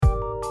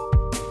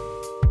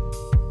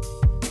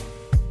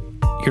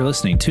You're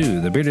listening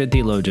to the Bearded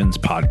Theologians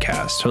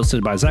podcast,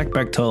 hosted by Zach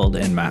Bechtold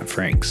and Matt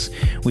Franks.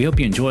 We hope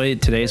you enjoyed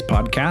today's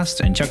podcast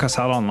and check us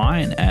out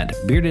online at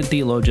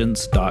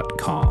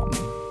beardedtheologians.com.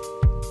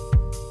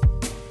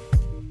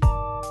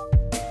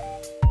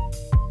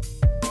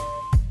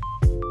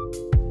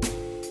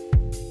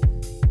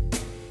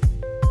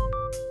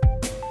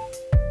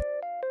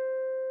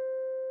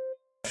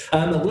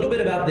 A little bit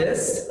about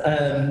this.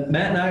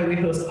 Matt and I, we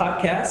host a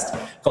podcast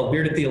called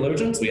Bearded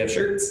Theologians. We have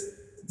shirts.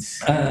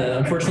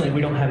 Unfortunately,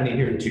 we don't have any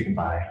here that you can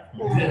buy.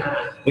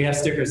 We have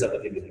stickers up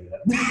if you can think of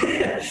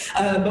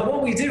them. But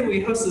what we do,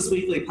 we host this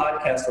weekly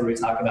podcast where we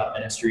talk about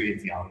ministry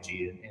and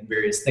theology and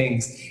various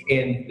things.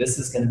 And this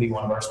is going to be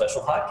one of our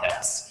special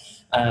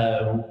podcasts.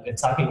 In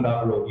talking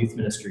about rural youth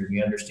ministry,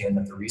 we understand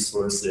that the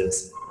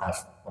resources,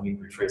 let me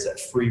rephrase that,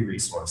 free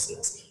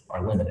resources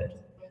are limited.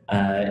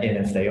 And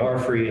if they are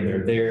free and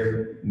they're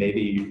there,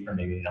 maybe or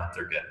maybe not,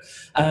 they're good.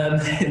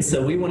 And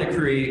so we want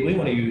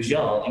to use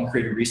y'all and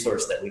create a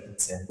resource that we can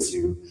send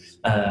to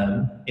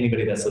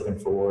anybody that's looking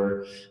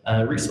for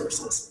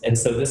resources. And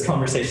so this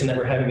conversation that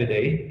we're having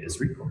today is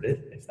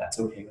recorded, if that's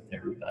okay with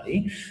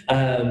everybody.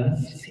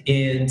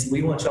 And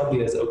we want y'all to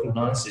be as open and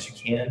honest as you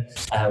can.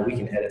 We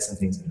can edit some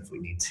things in if we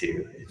need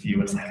to. If you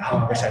was like, oh,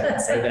 I wish I didn't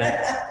say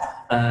that.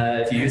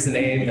 If you use the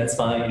name, that's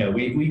fine.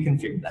 We can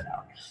figure that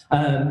out.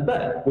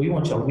 But we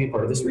want y'all to be a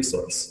part of this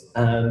resource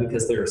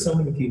because there are so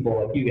many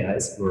people like you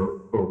guys who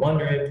are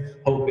wondering,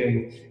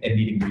 hoping, and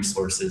needing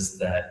resources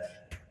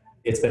that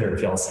it's better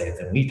if y'all say it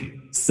than we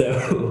do.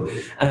 So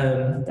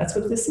that's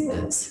what this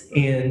is.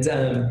 And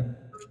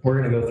we're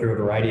going to go through a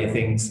variety of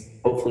things.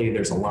 Hopefully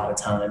there's a lot of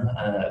time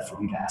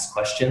for you to ask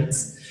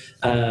questions.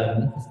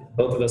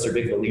 Both of us are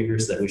big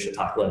believers that we should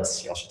talk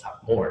less, y'all should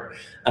talk more.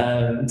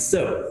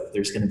 So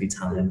there's going to be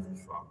time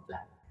for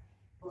that.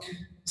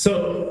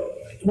 So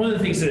one of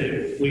the things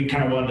that we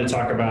kind of wanted to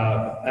talk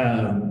about,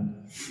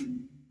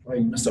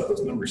 you messed up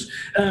those numbers.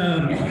 We had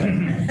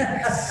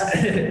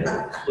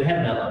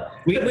an outline.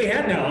 We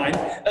had an outline.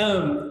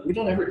 We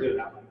don't ever do an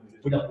outline.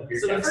 We don't.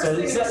 So the first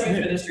thing about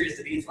youth ministry is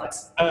to be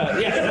flexible.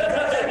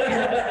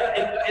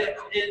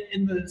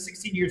 In the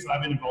 16 years that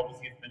I've been involved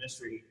with youth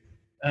ministry,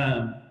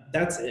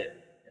 that's it.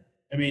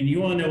 I mean,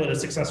 you want to know what a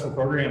successful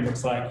program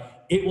looks like.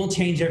 It will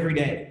change every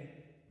day.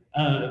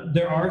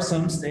 There are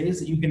some stays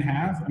that you can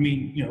have. I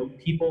mean,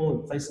 people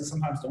and places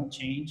sometimes don't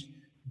change,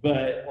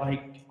 but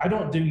I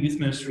don't do youth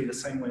ministry the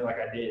same way like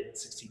I did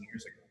 16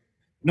 years ago.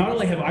 Not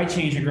only have I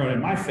changed and grown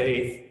in my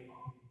faith,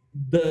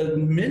 the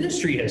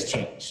ministry has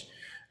changed.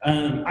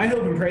 I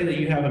hope and pray that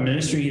you have a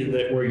ministry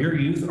where your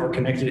youth are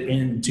connected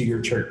into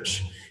your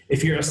church.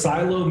 If you're a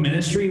silo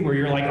ministry where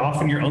you're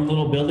off in your own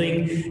little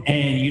building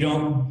and you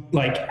don't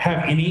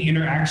have any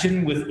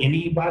interaction with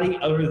anybody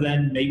other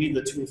than maybe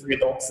the 2 or 3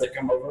 adults that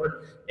come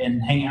over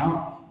and hang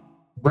out,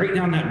 break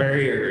down that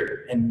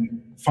barrier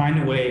and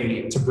find a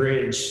way to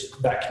bridge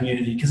that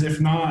community. Because if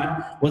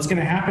not, what's going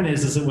to happen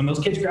is that when those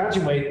kids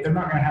graduate, they're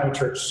not going to have a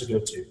church to go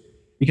to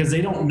because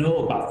they don't know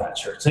about that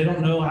church. They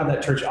don't know how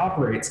that church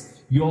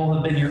operates. You all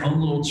have been your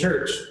own little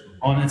church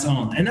on its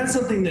own. And that's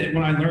something that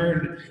when I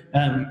learned,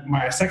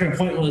 my second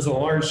point was a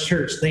large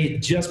church, they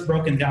had just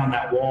broken down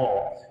that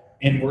wall.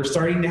 And we're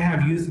starting to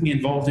have youth be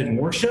involved in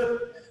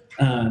worship,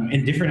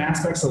 in different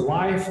aspects of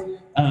life.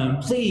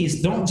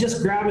 Please don't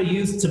just grab a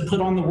youth to put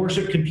on the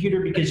worship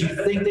computer because you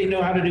think they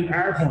know how to do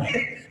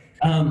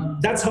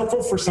PowerPoint. That's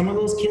helpful for some of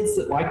those kids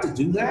that like to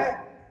do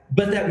that,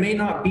 but that may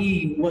not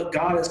be what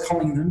God is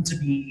calling them to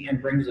be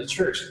and bring to the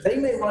church. They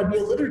may want to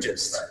be a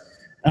liturgist.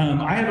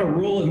 I have a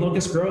rule in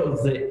Locust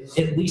Grove that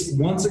at least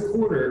once a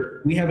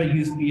quarter, we have a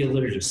youth be a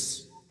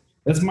liturgist.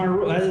 That's my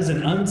rule. That is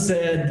an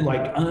unsaid,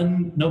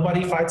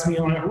 nobody fights me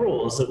on that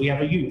rule, is that we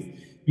have a youth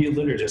be a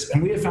liturgist.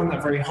 And we have found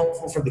that very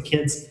helpful for the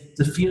kids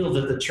to feel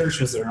that the church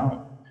was their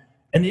own.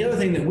 And the other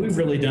thing that we've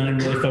really done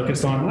and really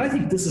focused on, and I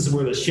think this is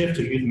where the shift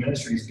of youth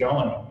ministry is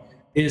going,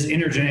 is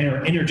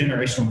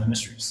intergenerational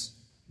ministries.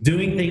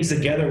 Doing things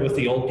together with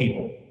the old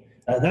people.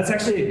 That's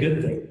actually a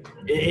good thing.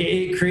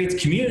 It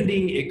creates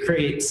community. It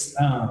creates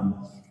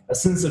a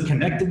sense of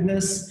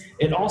connectedness.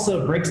 It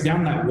also breaks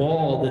down that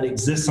wall that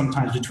exists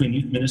sometimes between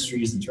youth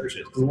ministries and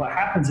churches. Because what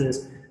happens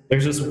is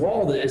there's this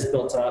wall that is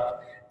built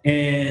up,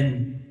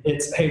 and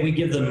it's, hey, we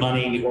give them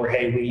money, or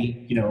hey,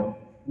 we,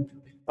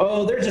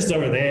 they're just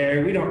over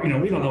there. We don't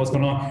know what's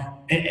going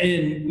on.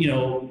 And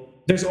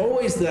there's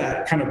always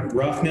that kind of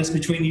roughness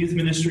between youth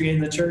ministry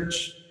and the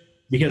church.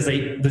 Because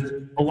a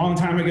long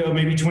time ago,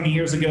 maybe 20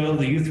 years ago,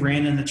 the youth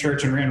ran in the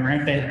church and ran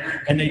rampant,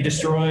 and they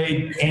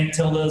destroyed Aunt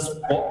Tilda's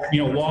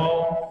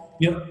wall.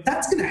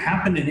 That's going to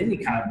happen in any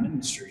kind of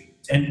ministry.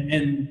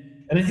 And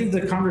I think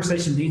the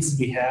conversation needs to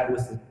be had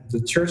with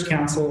the church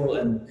council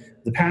and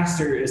the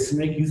pastor is to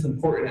make youth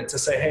important and to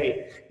say,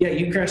 hey, yeah,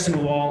 you crashed in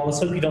a wall.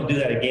 Let's hope you don't do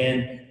that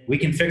again. We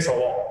can fix a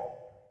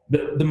wall.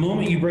 The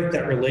moment you break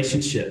that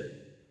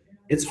relationship,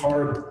 it's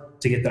hard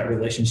to get that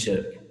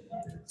relationship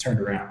turned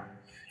around.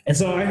 And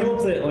so I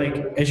hope that,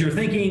 as you're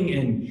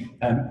thinking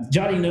and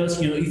jotting notes,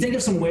 you think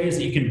of some ways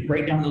that you can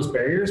break down those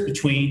barriers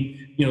between,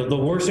 the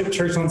worship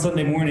church on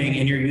Sunday morning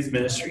and your youth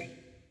ministry.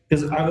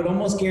 Because I would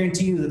almost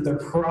guarantee you that they're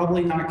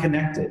probably not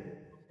connected.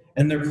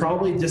 And they're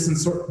probably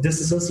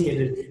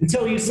disassociated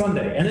until Youth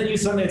Sunday. And then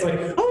Youth Sunday, it's like, oh,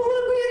 look, we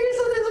have Youth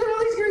Sunday, look at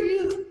all these great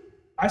youth.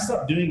 I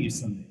stopped doing Youth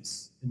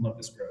Sundays in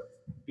Locust Grove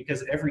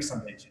because every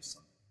Sunday is Youth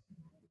Sunday.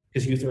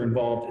 Because youth are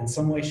involved in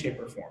some way, shape,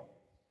 or form.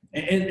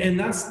 And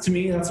that's, to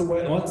me, that's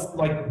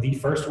like the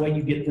first way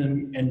you get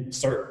them and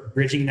start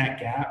bridging that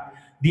gap.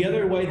 The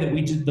other way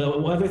that the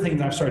other thing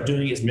that I've started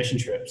doing is mission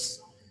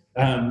trips.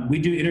 We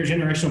do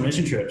intergenerational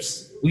mission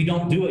trips. We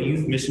don't do a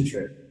youth mission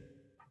trip.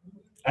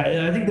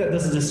 I think that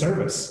does a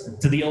disservice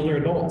to the older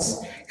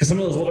adults, because some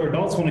of those older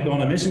adults want to go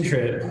on a mission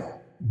trip,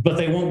 but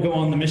they won't go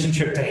on the mission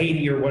trip to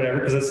Haiti or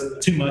whatever because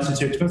it's too much and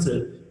too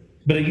expensive.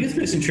 But a youth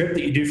mission trip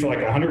that you do for like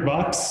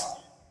 $100,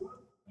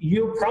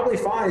 you'll probably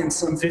find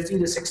some 50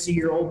 to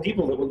 60-year-old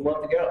people that would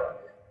love to go.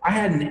 I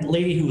had a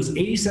lady who was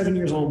 87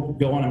 years old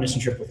go on a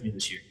mission trip with me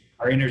this year,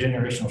 our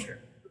intergenerational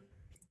trip.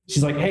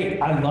 She's like, hey,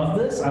 I love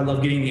this. I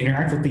love getting to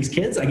interact with these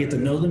kids. I get to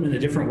know them in a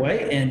different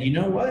way. And you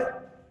know what?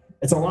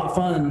 It's a lot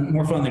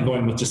more fun than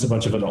going with just a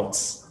bunch of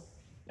adults.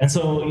 And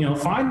so,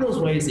 find those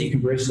ways that you can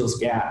bridge those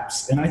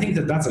gaps. And I think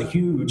that that's a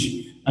huge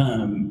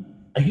thing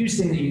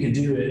that you can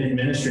do in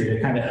ministry to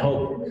kind of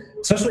help,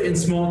 especially in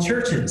small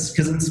churches.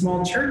 Because in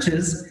small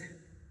churches,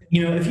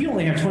 if you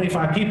only have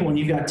 25 people and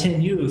you've got 10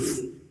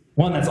 youth,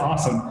 one, that's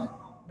awesome.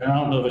 And I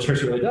don't know if a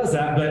church really does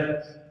that,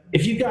 but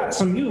if you've got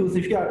some youth,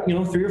 if you've got,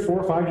 3 or 4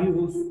 or 5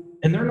 youth,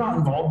 and they're not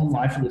involved in the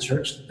life of the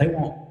church, they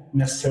won't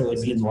necessarily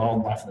be involved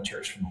in the life of the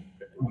church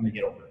when they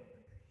get older.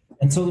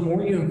 And so the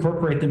more you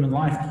incorporate them in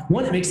life,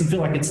 one, it makes them feel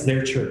like it's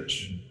their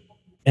church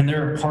and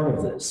they're a part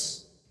of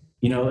this.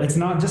 It's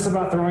not just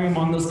about throwing them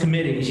on those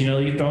committees.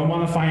 You throw them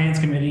on a finance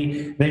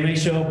committee, they may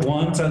show up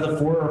once out of the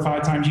 4 or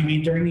 5 times you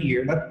meet during the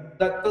year.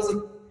 That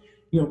doesn't,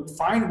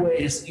 find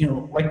ways,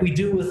 like we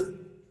do with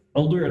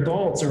older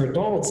adults or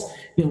adults,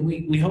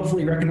 we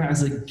hopefully recognize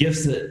the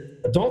gifts that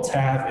adults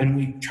have and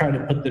we try to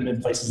put them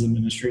in places in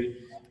ministry.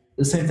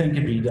 The same thing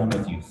can be done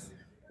with youth.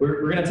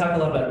 We're going to talk a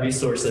lot about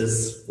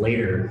resources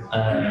later,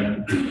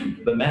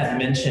 but Matt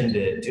mentioned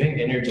it. Doing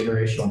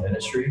intergenerational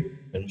ministry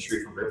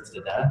from birth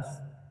to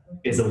death,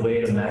 is a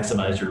way to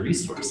maximize your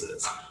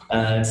resources.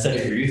 Instead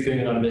of your youth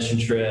going on a mission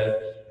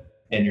trip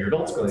and your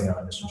adults going on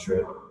a mission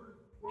trip,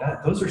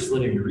 those are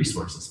splitting your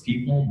resources,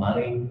 people,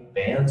 money,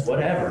 bands,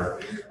 whatever.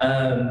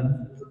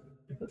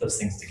 You put those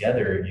things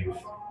together and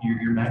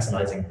you're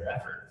maximizing your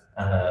effort.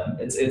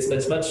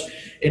 It's much,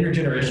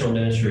 intergenerational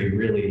ministry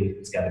really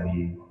has got to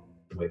be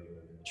the way we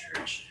live in the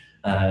church.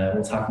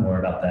 We'll talk more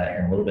about that here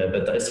in a little bit,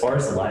 but as far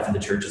as the life of the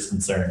church is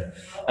concerned,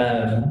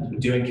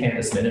 doing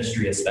campus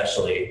ministry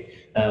especially,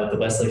 with the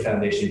Wesley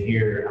Foundation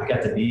here, I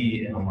got to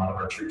be in a lot of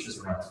our churches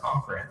around the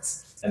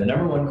conference, and the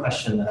number one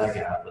question that I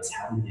got was,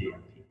 how do we get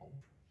young people?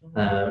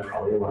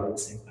 Probably a lot of the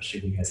same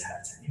question you guys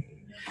had to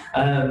me.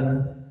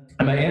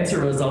 And my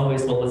answer was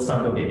always, well, let's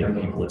not go get young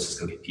people, let's just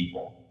go get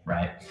people,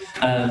 right?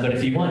 But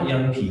if you want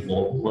young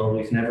people, well,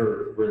 we've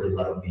never really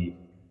let them be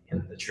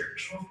in the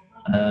church.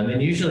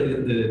 And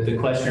usually the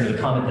question or the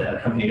comment that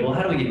accompanied, well,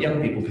 how do we get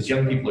young people? Because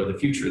young people are the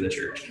future of the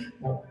church.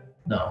 Well,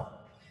 no.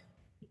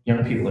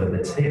 Young people are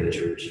the today of the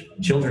church.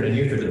 Children and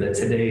youth are the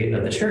today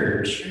of the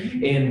church.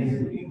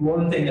 And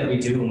one thing that we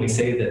do when we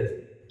say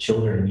that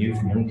children and youth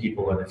and young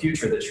people are the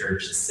future of the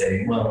church is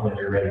say, well, when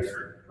we're ready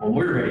for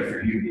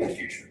you to be the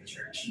future of the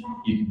church,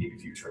 you can be the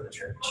future of the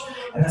church.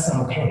 And that's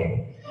not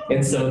okay.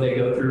 And so they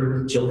go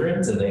through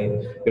children's and they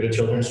go to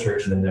children's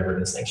church and they're never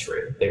in a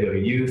sanctuary. They go to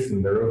youth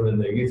and they're over in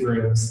their youth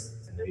rooms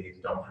and they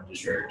don't come to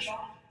church.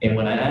 And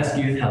when I ask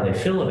youth how they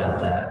feel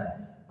about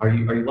that, are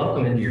you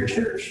welcome into your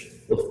church?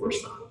 Well, of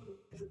course not.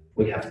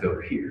 We have to go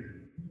over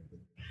here.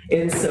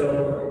 And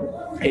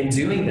so in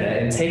doing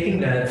that and taking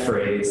that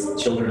phrase,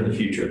 children are the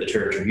future of the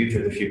church or youth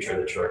are the future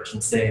of the church,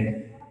 and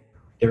saying,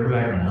 they're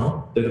right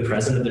now, they're the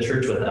president of the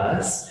church with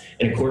us,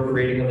 and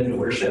incorporating them into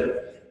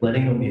worship,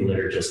 letting them be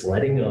liturgists,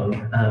 letting them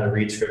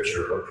read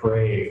scripture or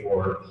pray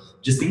or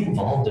just be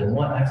involved in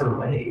whatever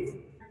way,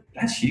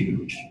 that's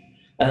huge.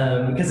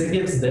 Because it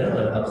gives them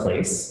a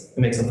place, it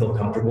makes them feel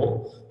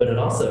comfortable, but it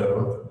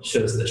also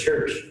shows the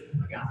church, oh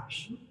my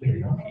gosh, we have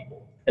young people.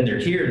 And they're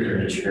here, and they're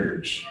in a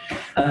church.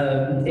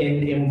 And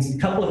a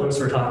couple of us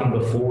were talking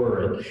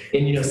before,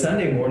 and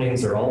Sunday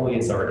mornings are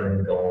always our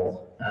end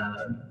goal.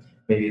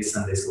 Maybe it's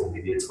Sunday school,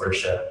 maybe it's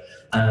worship.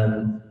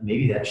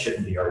 Maybe that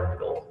shouldn't be our end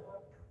goal.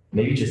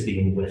 Maybe just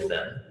being with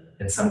them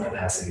in some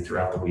capacity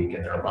throughout the week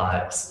in their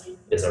lives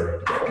is our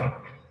end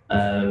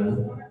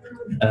goal.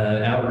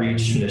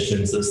 Outreach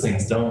missions, those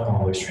things don't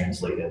always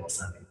translate into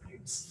Sunday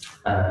mornings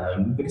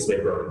because we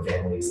have broken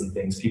families and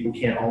things. People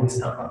can't always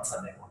come on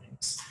Sunday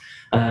mornings.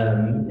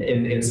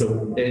 And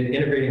so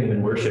integrating them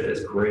in worship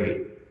is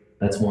great.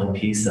 That's one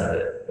piece of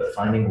it. But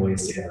finding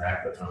ways to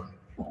interact with them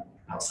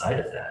outside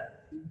of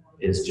that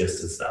is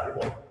just as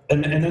valuable.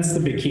 And that's the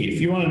big key. If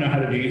you want to know how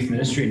to do youth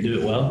ministry and do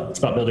it well, it's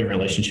about building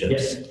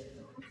relationships. Yes.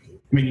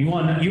 I mean, you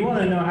want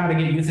to know how to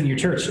get youth in your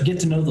church, get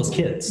to know those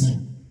kids.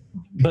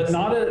 But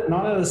not at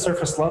a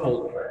surface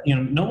level.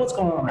 Know what's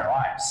going on in their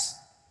lives.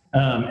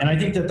 And I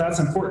think that that's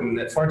important,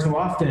 that far too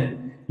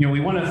often, we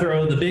want to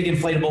throw the big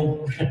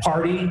inflatable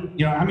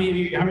party. How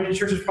many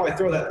churches probably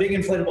throw that big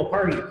inflatable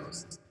party?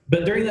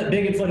 But during that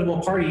big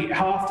inflatable party,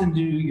 how often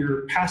do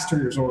your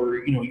pastors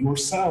or,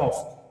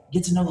 yourself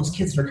get to know those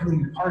kids that are coming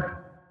to your party?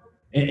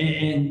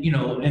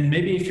 And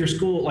maybe if your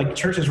school, like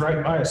church is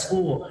right by a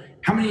school,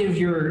 how many of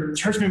your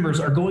church members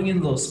are going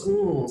into those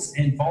schools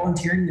and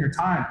volunteering their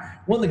time?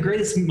 One of the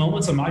greatest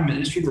moments of my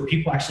ministry where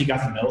people actually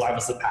got to know I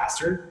was the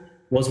pastor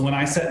was when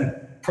I sat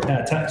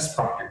in test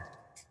proctor.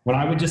 When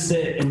I would just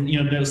sit and,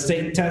 those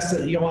state tests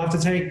that you all have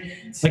to take,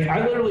 like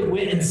I literally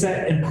went and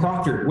sat and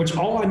proctored, which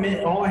all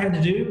I had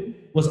to do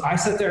was I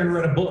sat there and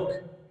read a book.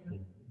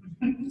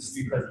 Just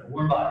be present.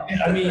 Warm up.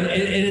 I mean, and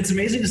it's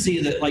amazing to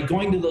see that, like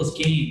going to those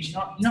games. You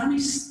know how many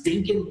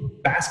stinking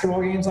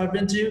basketball games I've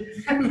been to?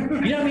 You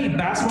know how many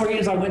basketball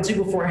games I went to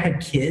before I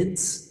had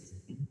kids?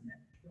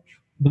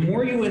 The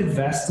more you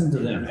invest into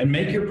them and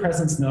make your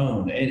presence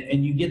known,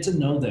 and you get to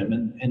know them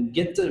and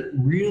get to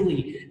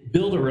really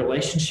build a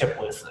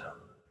relationship with them,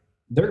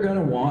 they're going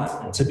to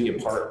want to be a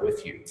part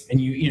with you. And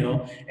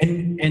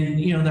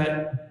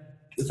that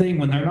thing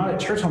when they're not at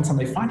church on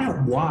Sunday, find out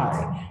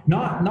why.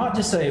 Not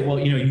just say, well,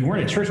 you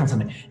weren't at church on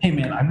Sunday. Hey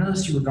man, I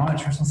noticed you were gone at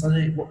church on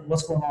Sunday.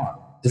 What's going on?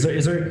 Is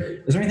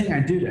there anything I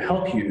do to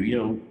help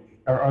you?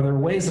 Are there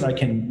ways that I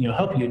can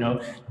help you?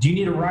 Do you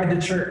need a ride to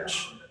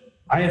church?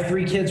 I have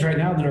 3 kids right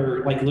now that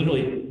are like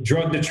literally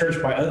drugged to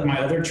church by my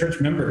other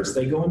church members.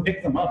 They go and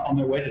pick them up on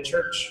their way to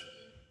church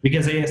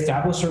because they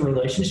established a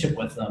relationship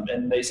with them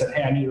and they said,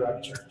 hey, I need a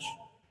ride to church.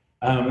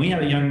 We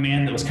had a young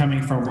man that was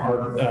coming from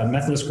our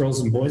Methodist Girls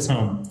and Boys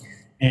Home.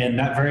 And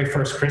that very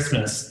first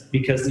Christmas,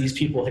 because these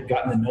people had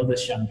gotten to know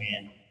this young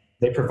man,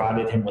 they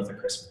provided him with a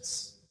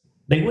Christmas.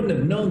 They wouldn't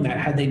have known that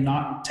had they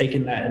not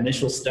taken that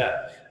initial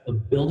step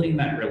of building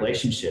that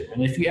relationship.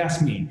 And if you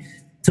ask me,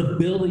 to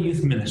build a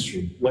youth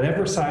ministry,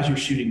 whatever size you're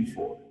shooting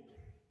for,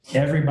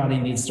 everybody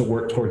needs to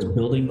work towards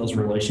building those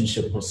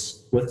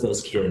relationships with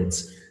those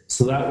kids.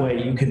 So that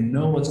way you can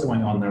know what's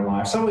going on in their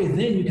lives. So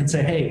then you can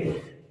say,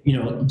 hey,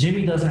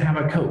 Jimmy doesn't have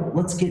a coat.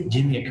 Let's get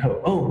Jimmy a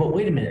coat. Oh, but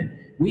wait a minute.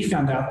 We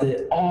found out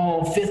that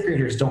all 5th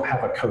graders don't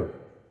have a coat.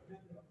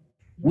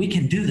 We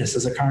can do this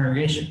as a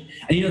congregation.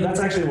 And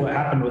that's actually what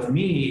happened with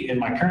me in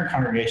my current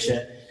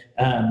congregation.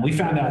 We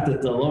found out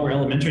that the lower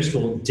elementary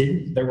school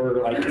there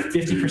were like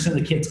 50% of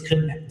the kids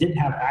didn't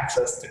have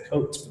access to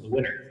coats for the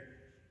winter.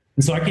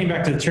 And so I came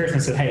back to the church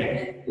and said,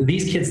 hey,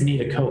 these kids need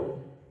a coat.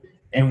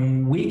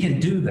 And we can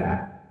do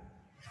that.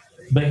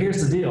 But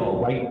here's the deal.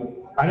 Like,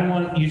 I don't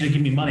want you to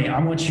give me money. I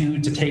want you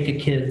to take a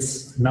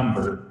kid's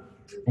number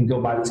and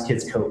go buy this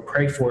kid's coat,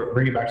 pray for it,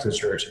 bring it back to the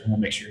church, and we'll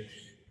make sure.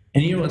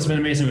 And what's been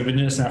amazing? We've been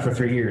doing this now for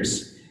 3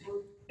 years,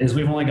 is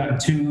we've only gotten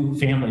 2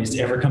 families to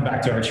ever come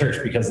back to our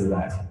church because of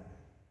that.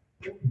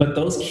 But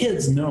those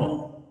kids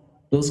know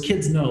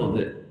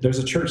that there's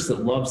a church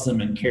that loves them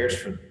and cares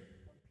for them.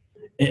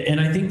 And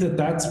I think that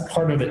that's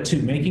part of it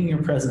too, making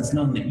your presence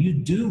known that you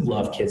do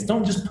love kids.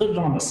 Don't just put it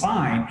on a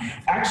sign,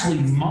 actually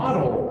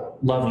model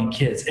loving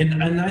kids.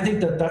 And I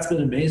think that that's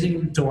been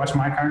amazing to watch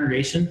my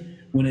congregation.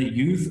 When a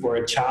youth or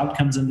a child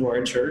comes into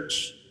our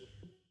church,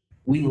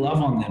 we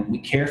love on them. We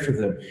care for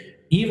them.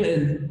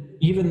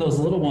 Even those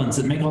little ones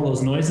that make all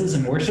those noises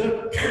in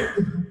worship.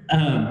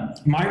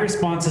 My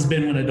response has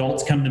been when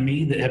adults come to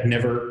me that have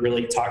never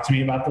really talked to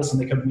me about this,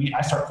 and they come to me,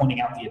 I start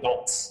pointing out the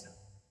adults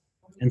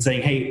and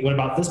saying, hey, what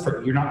about this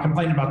person? You're not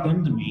complaining about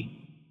them to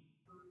me.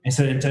 And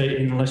so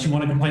unless you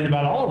want to complain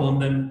about all of them,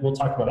 then we'll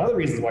talk about other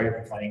reasons why you're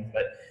complaining.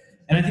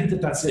 And I think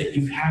that that's it.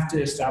 You have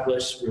to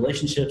establish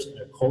relationships and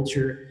a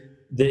culture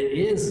that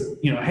is,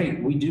 hey,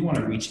 we do want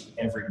to reach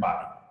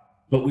everybody,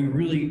 but we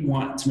really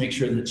want to make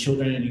sure that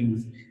children and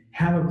youth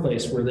have a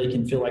place where they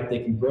can feel like they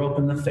can grow up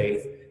in the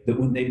faith, that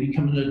when they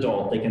become an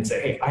adult, they can say,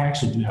 hey, I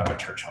actually do have a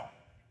church home.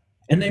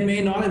 And they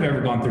may not have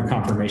ever gone through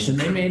confirmation.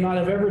 They may not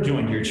have ever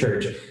joined your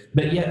church,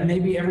 but yet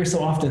maybe every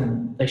so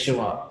often they show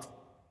up.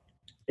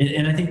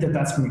 And I think that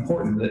that's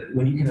important, that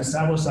when you can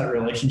establish that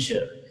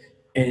relationship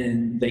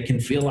and they can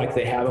feel like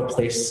they have a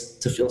place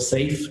to feel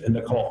safe and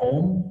to call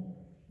home,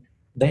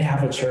 they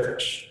have a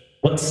church.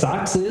 What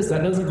sucks is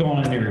that doesn't go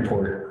on any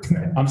report.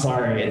 I'm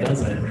sorry, it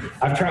doesn't.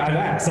 I've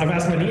asked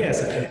my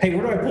DS, hey,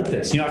 where do I put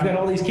this? I've got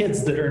all these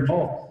kids that are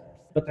involved,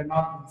 but they're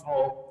not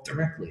involved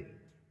directly.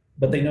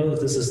 But they know that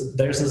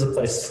theirs is a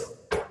place,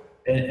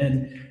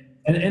 and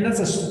that's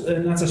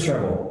a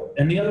struggle.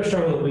 And the other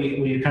struggle that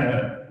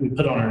we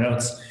put on our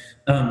notes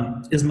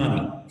is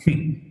money.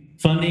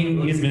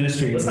 Funding youth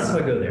ministries. Let's not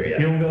quite go there yet.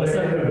 You won't go Let's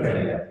there? not go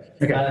there yet.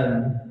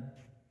 Okay.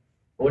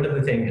 One of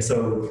the things,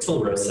 so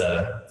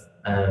Tularosa,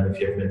 if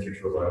you've ever been through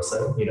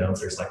Tularosa,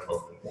 there's like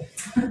 12 people.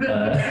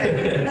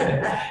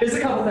 There's a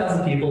couple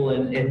thousand people,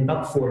 and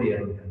about 40 of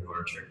them come to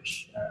our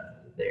church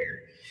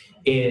there.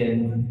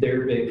 And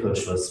their big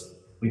push was,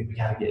 we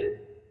gotta get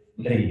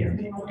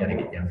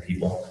young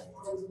people.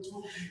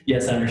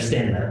 Yes, I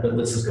understand that, but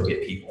let's just go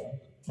get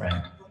people,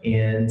 right?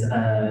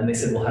 And they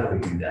said, well, how do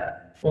we do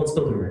that? Well, it's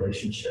building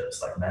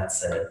relationships, like Matt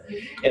said.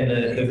 And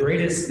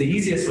the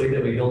easiest way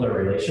that we build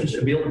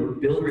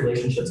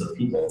relationships with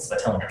people is by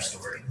telling our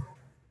story.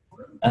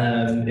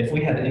 If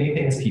we have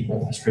anything as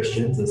people, as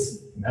Christians,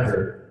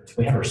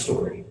 we have our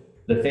story.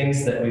 The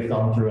things that we've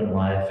gone through in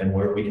life and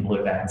where we can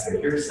look back and say,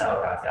 here's how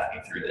God got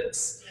me through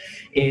this.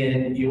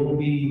 And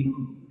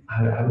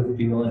I would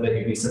be willing to bet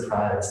you'd be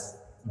surprised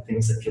the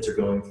things that kids are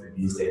going through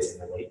these days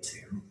and relate to.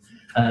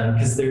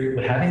 Because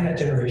they're having that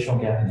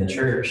generational gap in the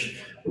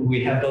church.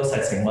 We have both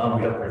sides saying, well,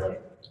 we don't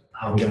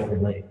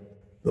relate.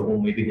 But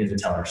when we begin to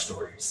tell our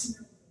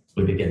stories,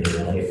 we begin to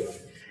relate.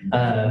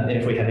 And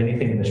if we have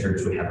anything in the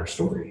church, we have our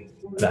story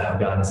about how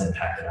God has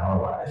impacted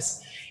our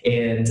lives.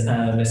 And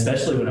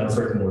especially when I was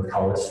working with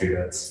college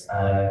students,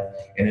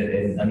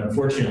 and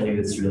unfortunately,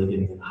 it's really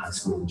getting into high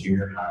school and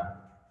junior high,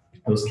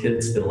 those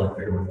kids feel like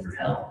they're going through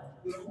hell.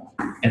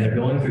 And they're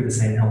going through the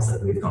same hells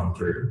that we've gone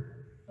through.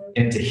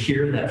 And to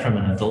hear that from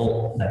an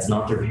adult that's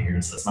not their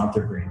parents, that's not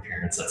their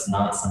grandparents, that's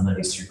not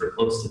somebody super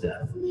close to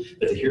them,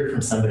 but to hear it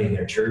from somebody in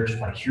their church,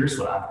 like, here's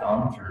what I've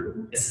gone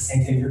through. It's the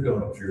same thing you're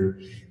going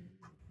through.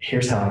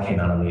 Here's how I came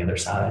out on the other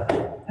side.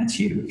 That's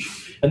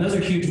huge. And those are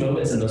huge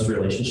moments in those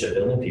relationship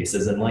building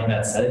pieces. And like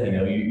Matt said,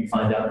 you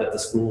find out that the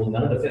school,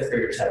 none of the fifth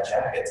graders had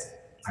jackets.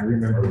 I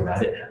remember when I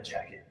didn't have a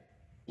jacket.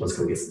 Let's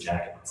go get some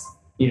jackets.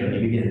 You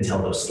begin to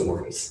tell those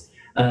stories.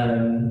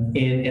 And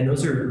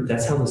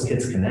that's how those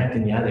kids connect.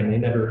 And yeah, they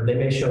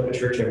may show up at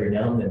church every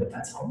now and then, but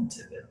that's home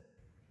to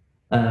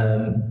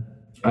them.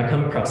 I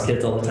come across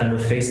kids all the time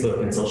with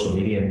Facebook and social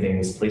media and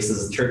things,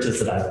 churches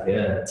that I've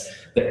been,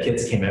 that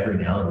kids came every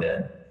now and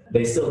then.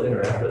 They still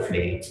interact with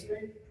me,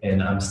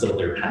 and I'm still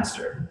their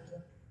pastor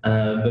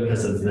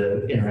because of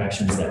the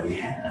interactions that we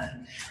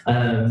had.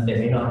 They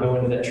may not go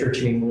into that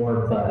church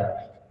anymore,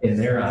 but in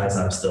their eyes,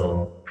 I'm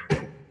still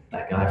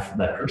that guy,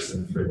 that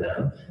person for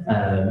them.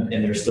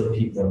 And there's still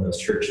people in those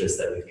churches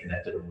that we've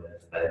connected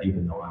with that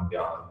even though I'm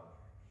gone.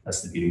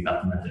 That's the beauty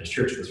about the Methodist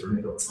Church, because we're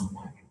going to go at some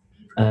point.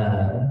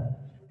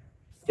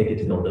 They get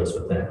to build those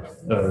with them,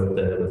 with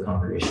the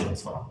congregation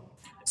as well.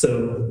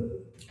 So,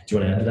 do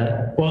you want to add to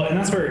that? Well, and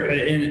that's where,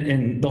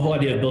 and the whole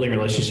idea of building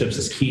relationships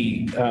is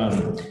key.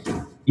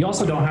 You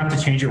also don't have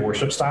to change your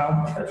worship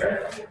style. That's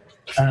right.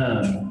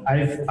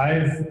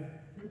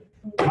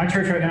 My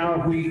church right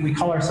now, we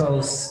call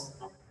ourselves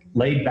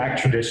laid back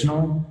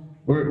traditional.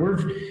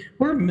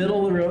 We're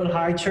middle of the road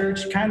high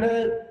church kind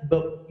of,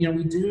 but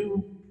we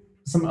do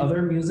some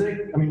other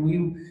music. I mean,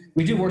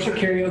 we do worship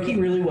karaoke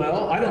really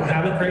well. I don't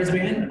have a praise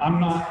band. I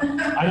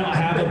don't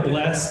have a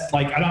blessed,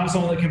 I don't have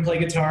someone that can play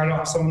guitar. I don't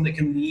have someone that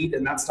can lead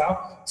and that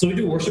style. So we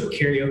do worship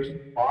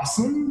karaoke.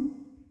 Awesome.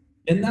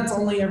 And that's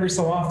only every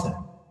so often,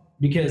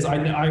 because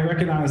I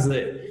recognize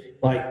that,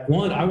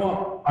 one, I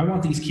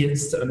want these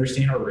kids to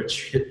understand our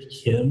rich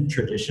hymn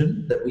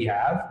tradition that we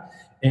have.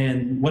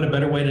 And what a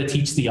better way to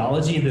teach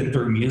theology than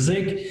through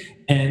music.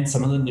 And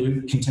some of the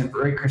new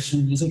contemporary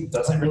Christian music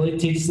doesn't really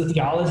teach the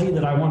theology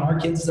that I want our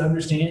kids to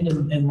understand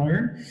and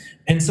learn.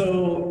 And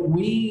so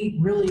we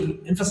really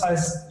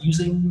emphasize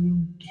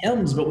using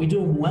hymns, but we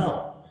do them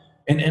well.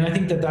 And I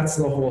think that that's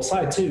the whole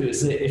side too,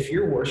 is that if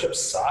your worship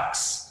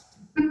sucks,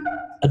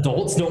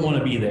 adults don't want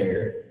to be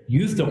there,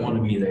 youth don't want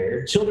to be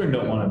there, children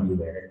don't want to be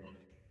there.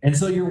 And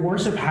so your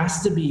worship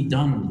has to be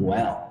done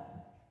well.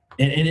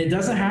 And it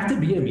doesn't have to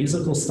be a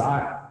musical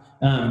style.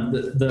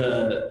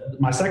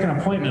 My second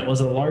appointment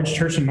was a large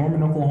church in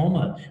Norman,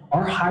 Oklahoma.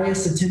 Our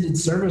highest attended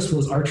service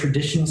was our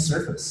traditional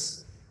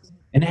service.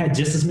 And it had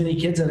just as many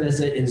kids in it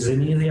as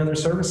any of the other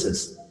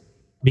services,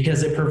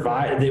 because it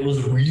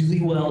was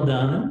really well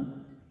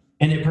done,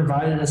 and it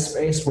provided a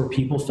space where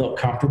people felt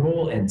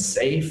comfortable and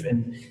safe.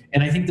 And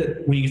I think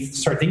that when you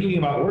start thinking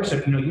about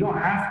worship, you don't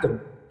have to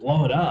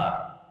blow it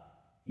up.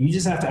 You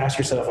just have to ask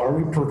yourself, are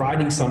we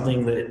providing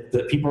something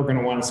that people are going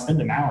to want to spend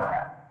an hour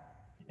at?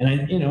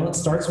 And it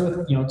starts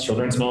with,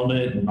 children's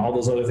moment and all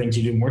those other things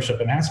you do in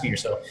worship, and asking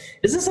yourself,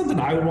 is this something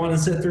I would want to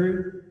sit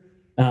through?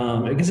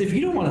 Because if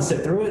you don't want to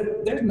sit through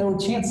it, there's no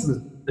chance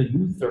that the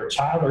youth or a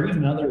child or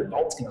even another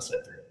adult's going to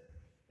sit through it.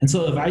 And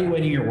so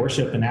evaluating your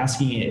worship and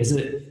asking, is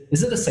it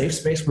a safe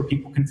space where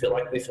people can feel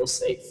like they feel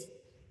safe?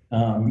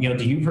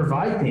 Do you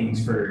provide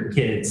things for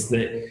kids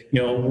that,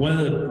 one of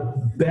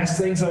the best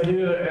things I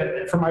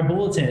do for my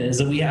bulletin is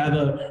that we have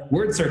a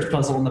word search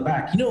puzzle in the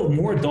back.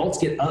 More adults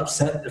get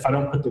upset if I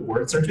don't put the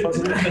word search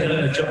puzzle in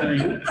than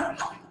children.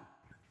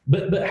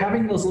 But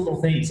having those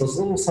little things, those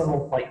little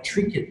subtle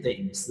trinket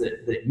things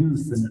that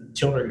youth and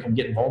children can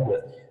get involved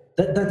with,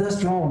 that does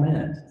draw them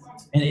in.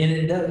 And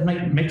it does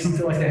makes them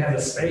feel like they have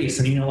a space.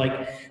 And,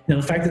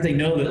 the fact that they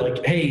know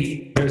that,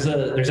 hey, there's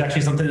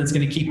actually something that's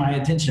going to keep my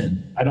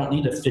attention. I don't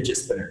need a fidget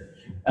spinner.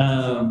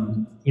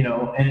 And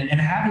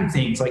having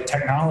things like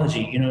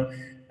technology,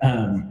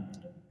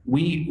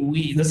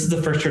 this is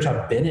the first church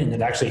I've been in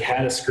that actually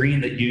had a screen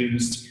that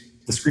used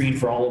the screen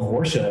for all of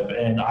worship.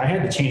 And I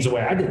had to change the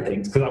way I did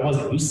things because I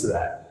wasn't used to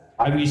that.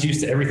 I was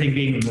used to everything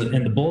being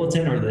in the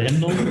bulletin or the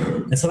hymnal.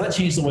 And so that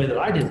changed the way that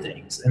I did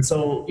things. And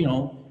so,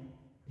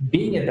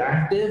 being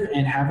adaptive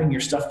and having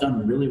your stuff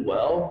done really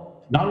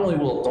well, not only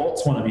will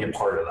adults want to be a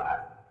part of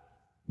that,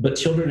 but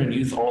children and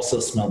youth also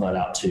smell that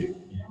out too.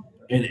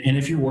 And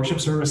if your worship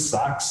service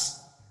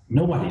sucks,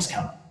 nobody's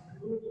coming.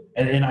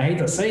 And I hate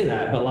to say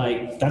that, but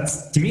like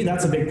to me,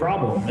 that's a big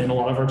problem in a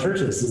lot of our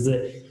churches is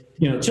that,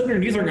 children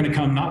and youth are going to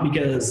come not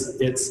because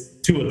it's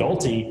too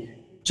adulty.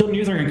 Children and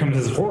youth are going to come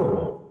because it's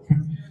horrible.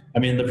 I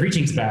mean, the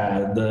preaching's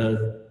bad.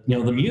 The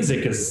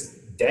music is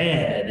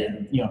dead,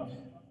 and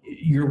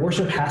your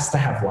worship has to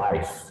have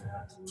life.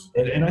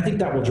 And I think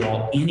that will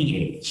draw any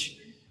age.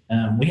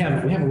 We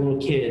have a little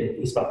kid,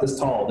 he's about this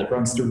tall, that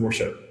runs through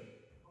worship.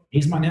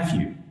 He's my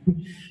nephew.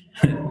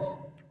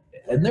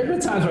 And there have been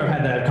times where I've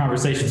had to have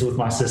conversations with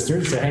my sister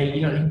and say, hey,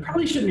 he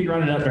probably shouldn't be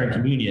running up during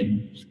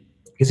communion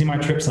because he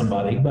might trip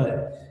somebody.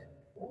 But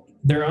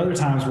there are other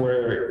times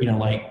where,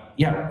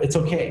 it's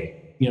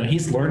okay.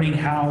 He's learning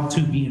how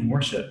to be in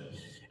worship.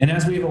 And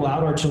as we've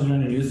allowed our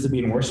children and youth to be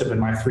in worship in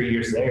my 3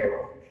 years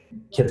there,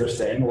 kids are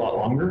staying a lot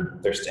longer.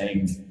 They're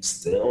staying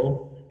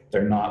still.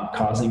 They're not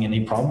causing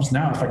any problems.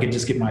 Now, if I could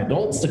just get my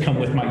adults to come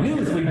with my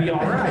youth, we'd be all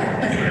right.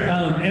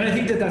 And I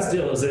think that's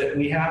deal is that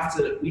we have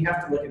to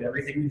look at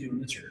everything we do in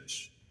the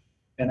church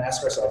and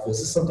ask ourselves, is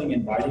this something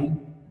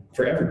inviting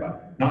for everybody,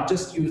 not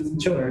just youth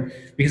and children?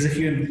 Because if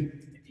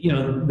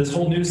this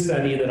whole new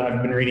study that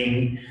I've been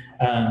reading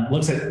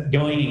looks at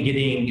going and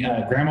getting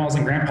grandmas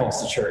and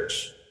grandpas to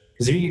church.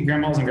 Because if you get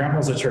grandmas and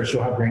grandpas to church,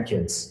 you'll have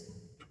grandkids.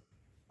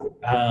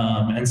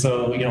 And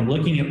so,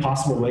 looking at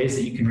possible ways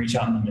that you can reach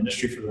out in the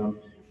ministry for them.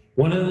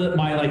 One of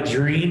my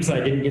dreams I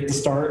didn't get to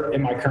start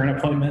in my current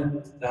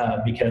appointment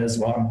because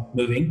I'm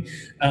moving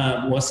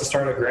was to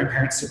start a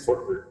grandparent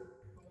support group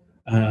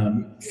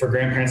for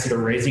grandparents that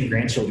are raising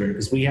grandchildren,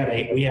 because we had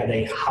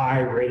a high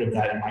rate of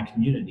that in my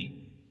community.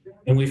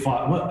 And we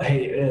thought,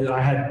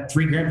 I had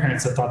 3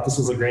 grandparents that thought this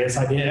was the greatest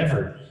idea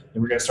ever.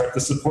 And we're going to start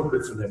the support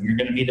group for them. You're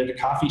going to meet at a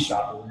coffee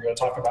shop, and we're going to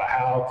talk about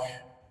how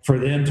for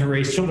them to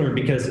raise children,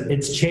 because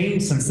it's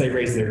changed since they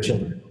raised their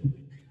children.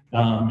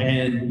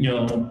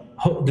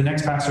 The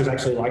next pastor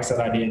actually likes that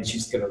idea, and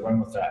she's going to run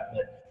with that.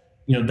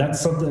 But, that's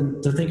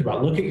something to think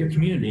about. Look at your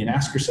community and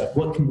ask yourself,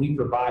 what can we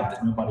provide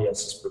that nobody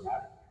else is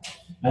providing?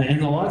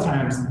 And a lot of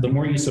times, the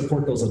more you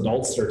support those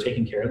adults that are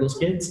taking care of those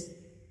kids,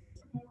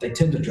 they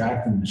tend to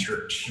drag them to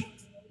church.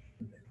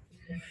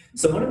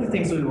 So one of the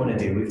things we want to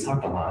do, we've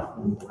talked a lot.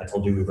 I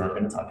told you we weren't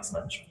going to talk as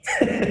much.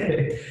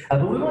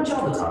 But we want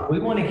y'all to talk. We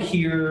want to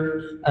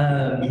hear,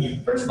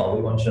 first of all,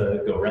 we want you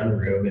to go around the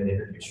room and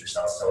introduce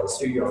yourselves. Tell us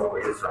who you are,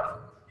 where you're from.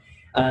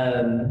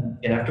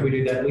 And after we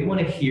do that, we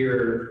want to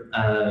hear,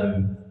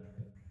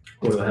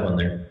 what do I have on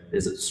there?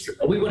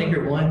 We want to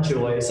hear one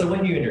joy. So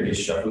when you introduce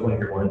yourself, we want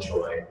to hear one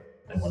joy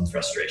and one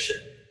frustration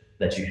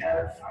that you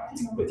have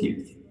with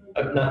youth.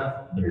 Let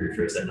me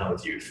rephrase that, not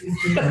with youth.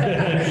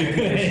 That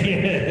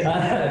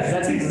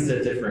takes us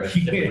a different.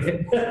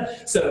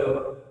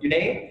 So, your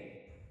name,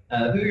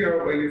 who you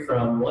are, where you're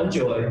from, one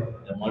joy,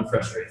 and one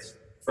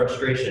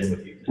frustration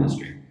with youth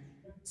ministry.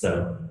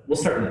 So, we'll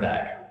start in the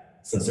back,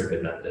 since they're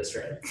good Methodist,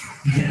 right?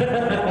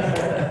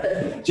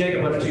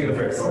 Jacob, why don't you go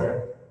first?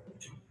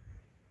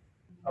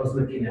 I was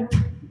looking at.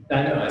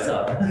 I know, I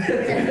saw.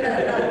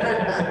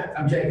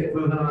 I'm Jacob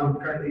Bruno. I'm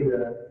currently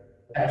the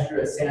pastor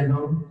at San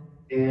Home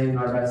in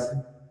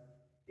Arvesa.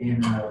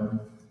 And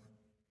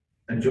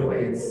a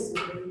joy.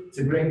 It's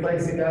a great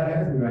place that God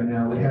has me right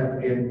now. We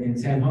have in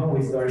San Home,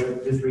 we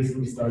just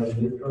recently started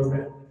a youth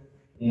program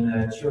in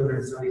a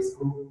children's Sunday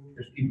school.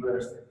 There's people that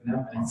are stepping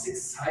up, and it's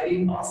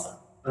exciting. Awesome.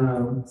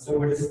 So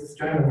we're just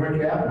trying to work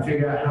it out and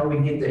figure out how we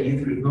can get that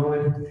youth group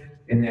going,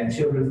 and that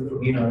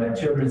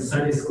children's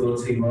Sunday school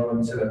to evolve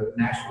into a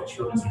national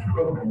children's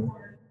program.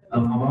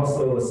 I'm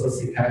also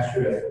associate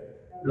pastor at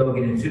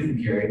Logan and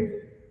Tucumcari,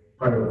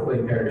 part of a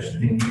Quay Parish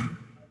thing.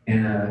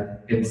 And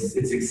it's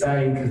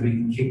exciting because we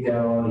can kick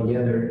that all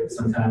together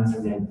sometimes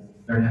and then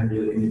learn how to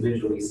do it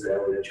individually so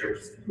that way the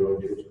churches can grow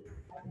and do it.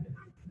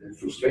 The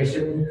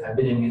frustration, I've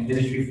been in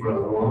ministry for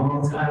a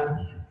long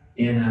time,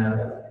 and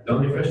the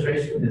only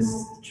frustration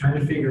is trying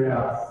to figure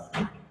out,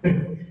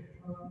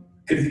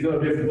 because you go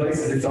to different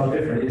places, it's all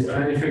different. It's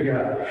trying to figure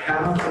out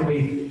how can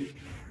we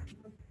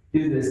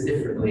do this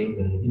differently,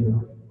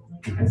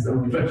 That's the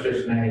only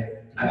frustration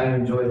I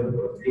enjoy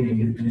being in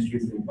youth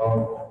ministries and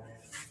involved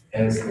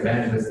as an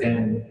evangelist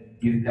and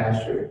youth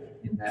pastor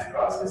in that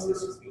process.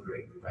 This has been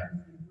great. Right?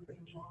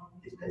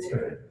 That's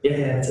it.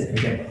 Yeah, that's it.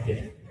 Okay.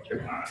 Yeah.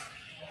 Sure.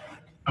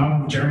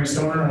 I'm Jeremy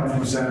Stoner. I'm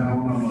from San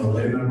Home. I'm a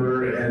lay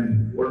member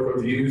and work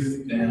with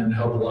youth and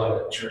help a lot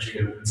at church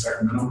here in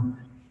Sacramento.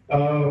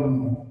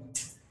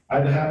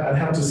 I'd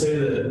have to say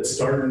that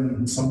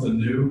starting something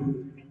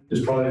new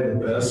is probably the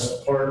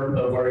best part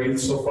of our youth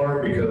so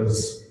far,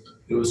 because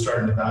it was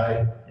starting to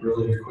die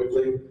really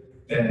quickly,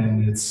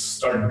 and it's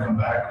starting to come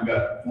back. We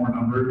got more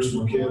numbers,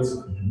 more kids.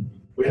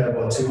 We have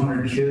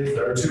 200 kids,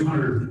 or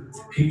 200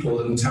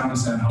 people in the town of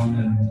San Home,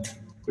 and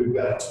we've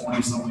got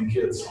 20-something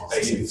kids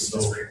at youth. So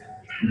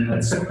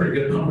that's a pretty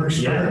good number.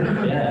 Yeah.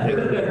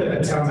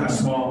 A town that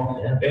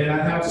small. Yeah. And I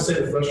have to say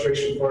the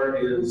frustration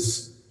part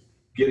is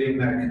getting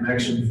that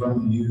connection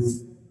from the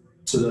youth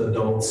to the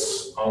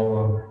adults all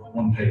on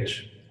one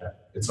page.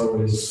 It's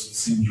always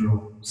seems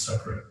real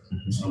separate.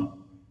 So.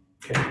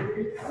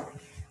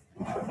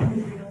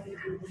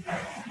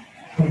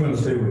 I'm going to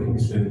say what he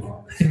said.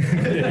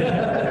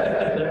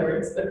 That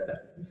works.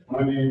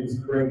 My name is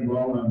Craig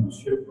Ball. I'm the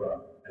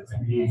Shiprock. That's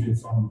an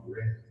agent on the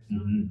red.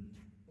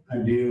 I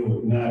deal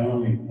with not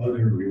only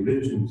other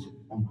religions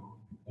on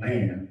the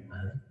land,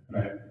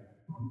 right,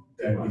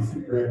 that we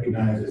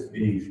recognize as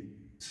being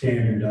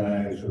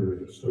standardized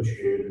or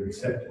associated or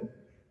accepted.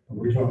 But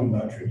we're talking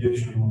about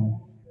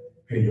traditional,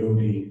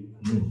 peyote,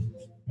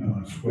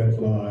 sweat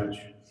lodge,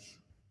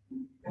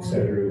 et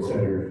cetera,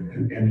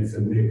 and it's a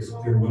mix.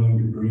 They're willing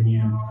to bring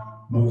in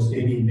most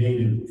any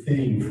native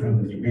thing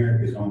from the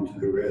Americas onto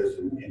the res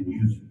and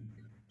use it.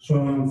 So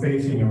I'm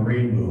facing a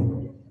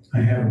rainbow. I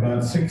have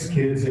about 6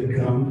 kids that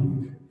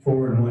come,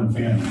 4 in one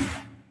family.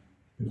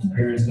 If the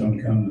parents don't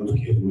come, those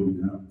kids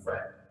wouldn't come.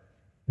 Right.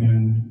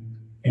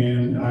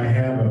 And I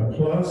have a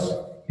plus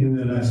in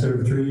that I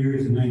served 3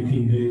 years and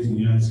 19 days in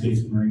the United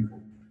States Marine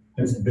Corps.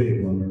 That's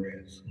big on the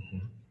res.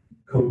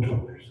 Code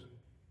talkers.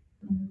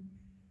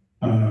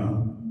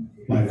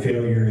 My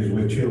failure is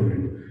with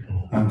children.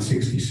 I'm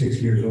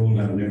 66 years old.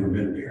 I've never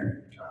been a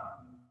parent.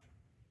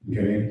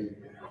 Okay?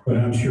 But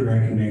I'm sure I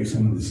can make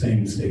some of the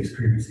same mistakes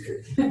parents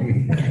did.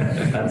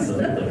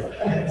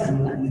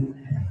 Absolutely.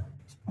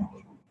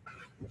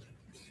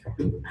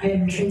 I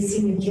am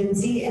Tracy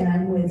McKenzie, and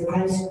I'm with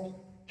Christ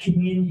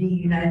Community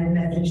United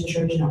Methodist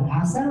Church in El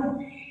Paso.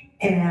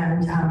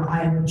 And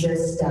I'm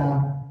just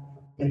I'm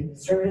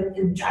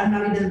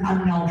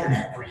an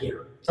alternate for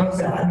here. So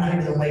I'm not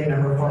even a lay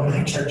member for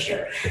my church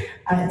here.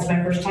 It's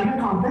my first time at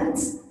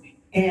conference.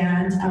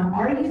 And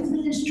our youth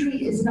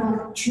ministry is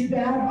not too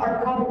bad.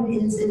 Our problem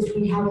is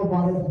we have a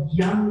lot of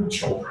young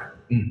children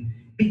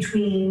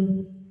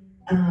between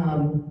 2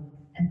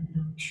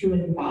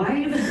 and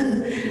 5.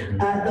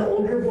 The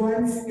older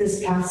ones,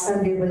 this past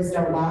Sunday was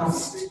our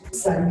last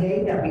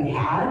Sunday that we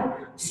had.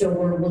 So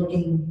we're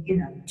looking,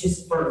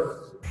 just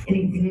for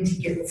anything to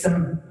get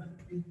some,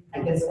 I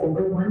guess,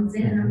 older ones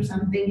in or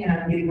something. And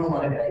I'm getting a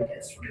lot of good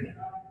ideas from you.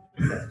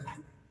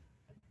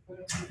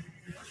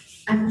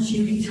 I'm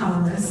Judy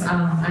Thomas.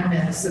 I'm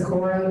at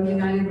Socorro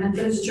United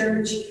Methodist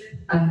Church.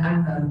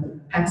 I'm the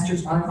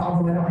pastor's wife,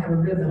 although I don't have a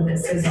ribbon that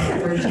says I'm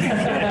Virgin.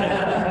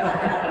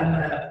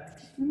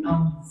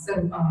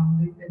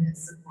 We've been at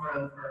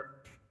Socorro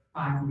for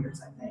 5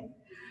 years, I think.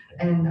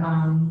 And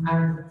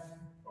our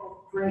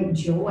great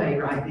joy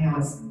right now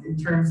is, in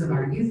terms of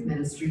our youth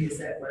ministry, is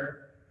that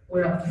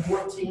we're up to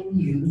 14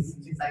 youth,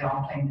 because they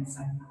all came at the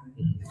same time.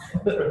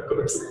 Of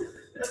course.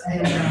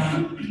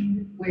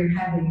 And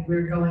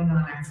we're going on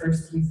our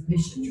first youth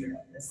mission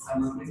trip this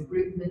summer with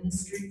Group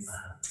Ministries.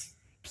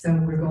 So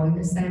we're going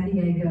to San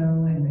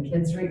Diego, and the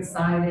kids are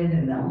excited,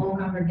 and the whole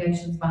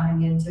congregation's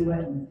buying into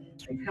it, and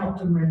they've helped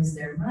them raise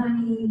their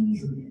money.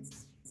 And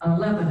it's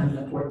 11 of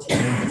the 14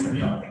 kids are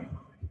going.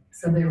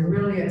 So they're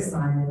really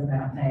excited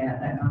about that.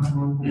 That I'm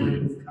on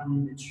board with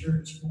coming to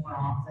church more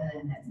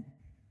often and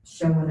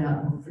showing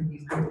up for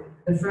youth group.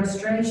 The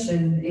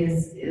frustration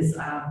is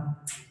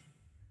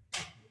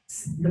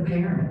the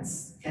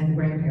parents and the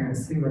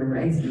grandparents who are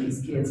raising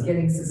these kids,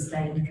 getting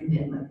sustained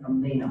commitment from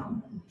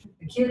them.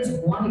 The kids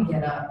want to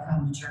get up,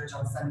 come to church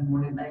on Sunday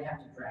morning, they have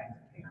to drag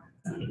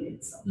the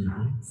parents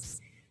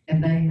sometimes.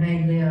 And they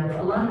live,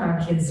 a lot of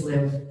our kids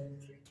live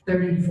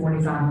 30 to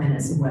 45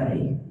 minutes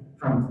away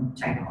from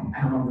town,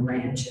 out on the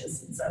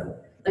ranches. And so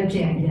they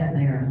can't get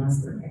there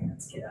unless their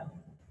parents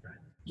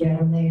get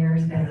them there.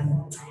 And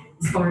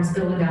as far as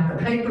filling out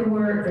the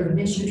paperwork for the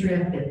mission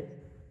trip,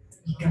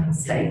 you gotta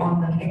stay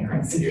on the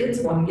parents. The kids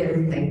want to get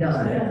everything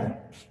done. Yeah.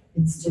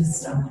 It's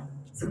just,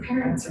 so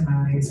parents are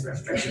my biggest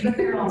frustration, but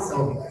they're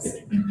also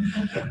blessed.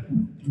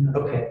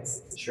 Okay,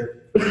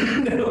 sure.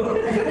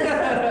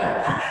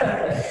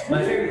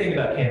 My favorite thing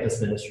about campus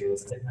ministry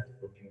is they don't have to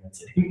put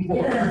parents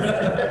anymore.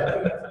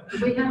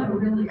 We have a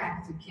really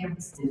active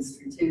campus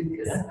ministry too,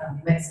 because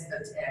Mexico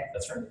Tech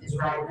is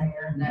right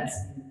there, and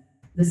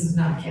this is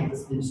not a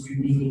campus ministry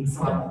meeting,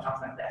 so I won't talk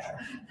about that.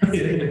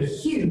 It's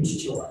a huge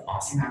joy.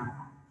 Awesome.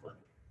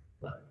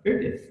 Very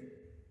good.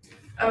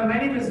 My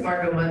name is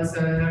Margo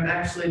Munson, and I'm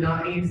actually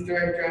not a youth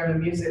director, I'm a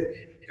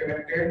music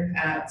director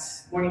at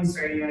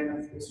Morningstar United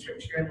Methodist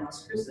Church here in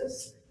Las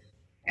Cruces.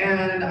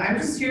 And I'm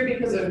just here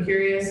because I'm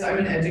curious. I'm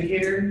an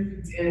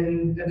educator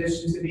in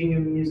addition to being a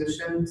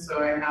musician,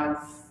 so I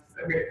have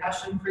a great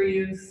passion for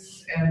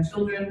youth and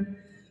children.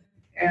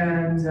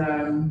 And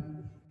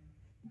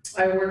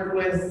I work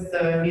with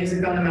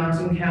Music on the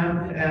Mountain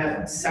Camp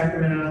at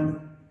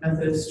Sacramento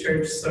Methodist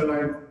Church,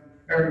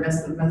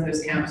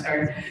 Methodist Camp,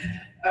 sorry.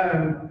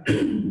 I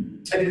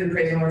did the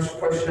praise and worship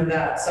portion of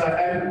that. So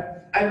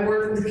I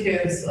work with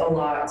kids a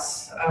lot.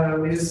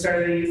 We just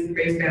started a youth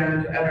praise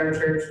band at our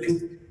church.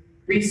 We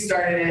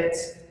restarted it.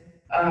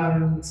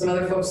 Some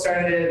other folks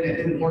started it, and it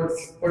didn't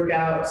work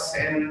out,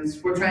 and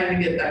we're trying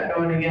to get that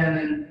going again.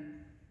 And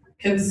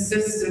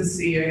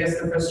consistency, I guess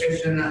the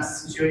frustration in that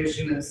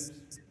situation is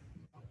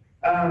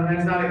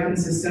there's not a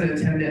consistent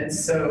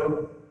attendance.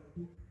 So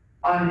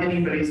on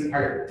anybody's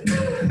part,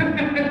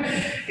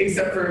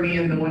 except for me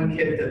and the one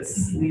kid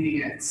that's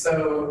leading it.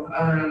 So,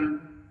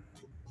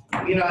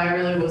 you know, I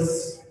really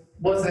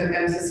wasn't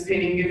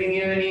anticipating giving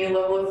you any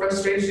level of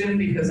frustration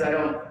because I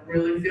don't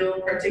really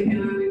feel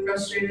particularly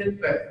frustrated,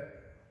 but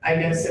I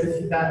guess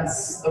if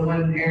that's the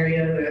one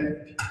area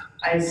that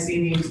I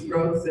see needs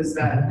growth is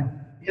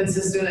that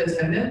consistent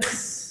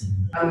attendance.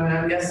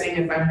 I'm guessing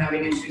if I'm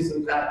having issues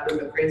with that with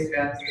the praise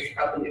bands, there's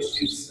probably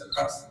issues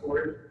across the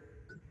board.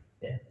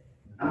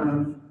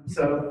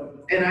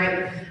 So, and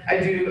I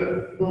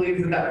do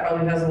believe that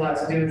probably has a lot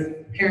to do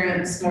with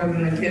parents more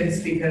than the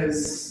kids,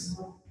 because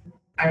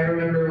I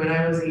remember when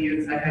I was a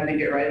youth, I had to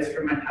get rights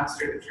from my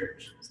pastor at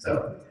church.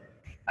 So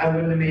I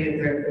wouldn't have made it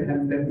there if it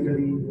hadn't been for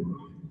the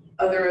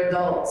other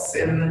adults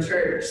in the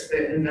church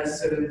that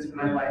invested into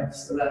my life.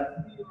 So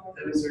that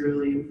is a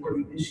really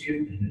important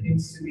issue that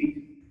needs to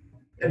be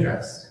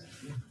addressed.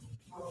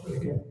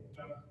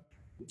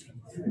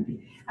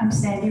 I'm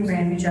Sandy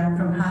Ramage. I'm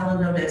from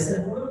Highland,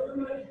 Odessa.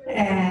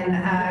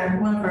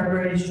 And one of our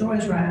greatest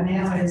joys right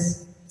now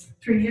is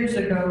 3 years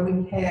ago,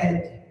 we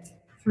had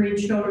 3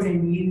 children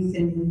and youth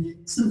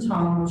and some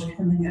toddlers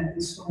coming up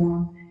and so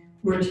on.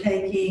 We're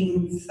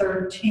taking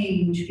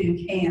 13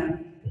 to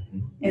camp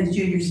in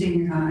junior,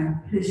 senior high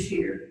this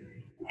year.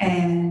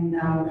 And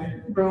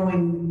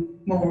growing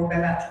more,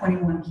 about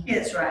 21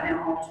 kids right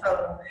now all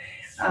total.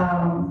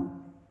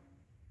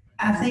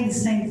 I think the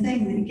same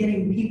thing, that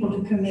getting people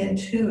to commit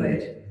to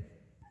it.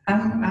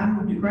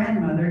 I'm a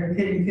grandmother,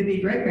 could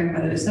be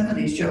great-grandmother to some of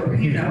these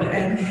children, you know,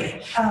 and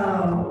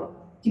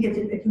to get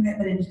the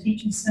commitment into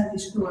teaching Sunday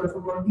school or for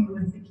working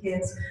with the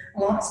kids.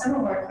 Some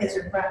of our kids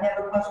are right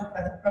now, because we've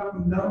got the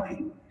program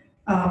going,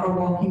 are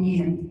walking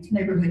in,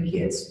 neighborhood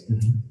kids.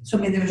 So,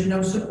 I mean, there's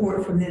no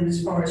support from them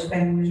as far as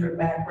families or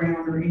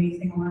background or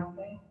anything like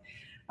that.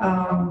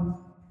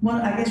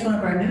 I guess one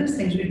of our newest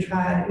things we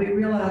tried, we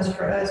realized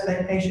for us,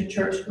 Vacation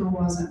Church School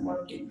wasn't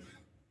working.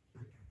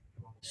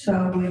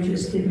 So we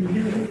just didn't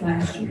do it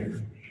last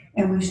year.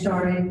 And we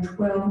started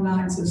 12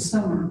 nights of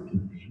summer.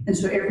 And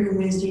so every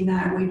Wednesday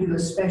night we do a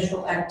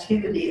special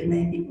activity, and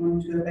maybe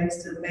going to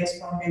the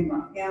baseball game,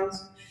 Rock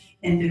Gowns,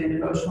 and do a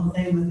devotional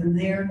thing with them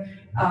there.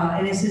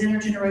 And it's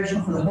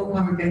intergenerational for the whole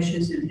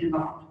congregation is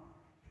involved.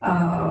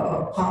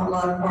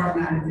 Potluck art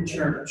night at the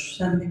church,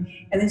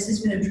 Sunday. And this has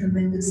been a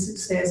tremendous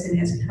success and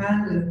has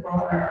kind of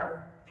brought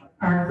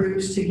our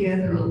groups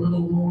together a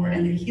little more,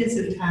 and the kids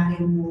have tied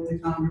in more with the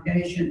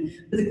congregation,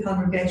 but the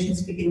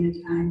congregation's beginning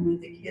to tie in with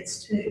the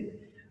kids too.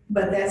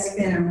 But that's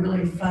been a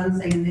really fun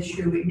thing, and this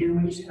year we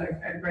just had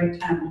a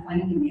great time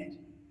planning it.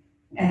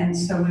 And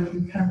so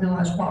we kind of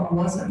realized what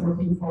wasn't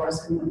working for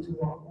us and went to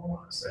what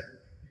was.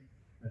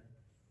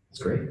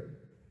 That's great.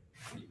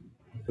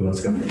 Who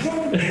wants to go?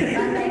 Okay,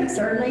 my name's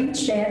Arlene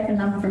Schaff,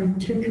 and I'm from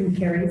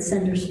Tucumcari,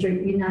 Center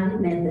Street United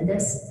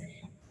Methodist.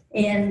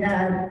 And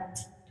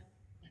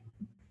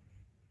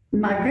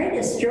my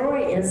greatest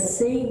joy is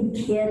seeing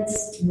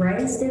kids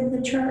raised in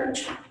the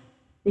church,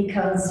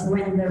 because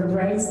when they're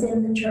raised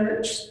in the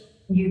church,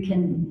 you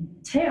can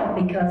tell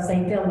because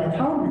they feel at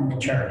home in the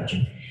church.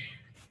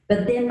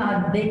 But then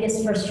my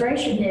biggest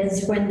frustration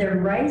is when they're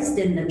raised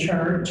in the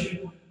church,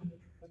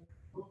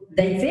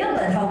 they feel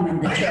at home in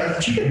the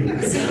church.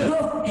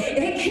 So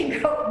it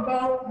can go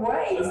both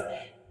ways.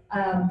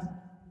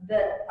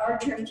 But our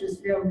church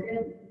is real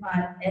good.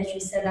 As you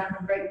said, I'm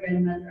a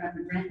great-grandmother, I'm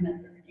a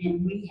grandmother,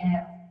 and we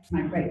have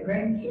my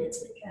great-grandkids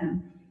that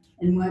come.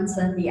 And one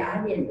Sunday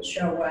I didn't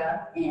show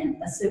up, and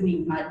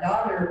assuming my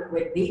daughter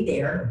would be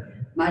there,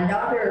 my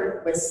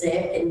daughter was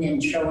sick and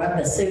didn't show up,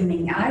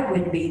 assuming I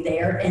would be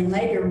there. And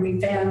later we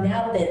found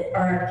out that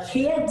our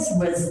kids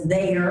was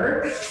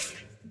there.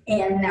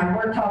 And now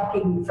we're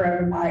talking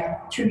from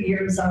like 2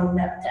 years old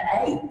up to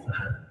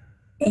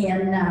 8.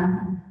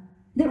 And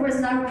there was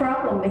no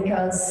problem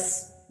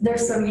because they're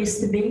so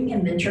used to being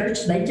in the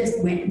church. They just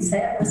went and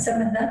sat with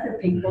some of the other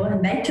people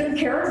and they took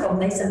care of them.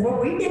 They said, well,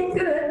 we did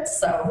good.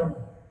 So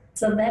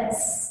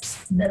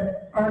that's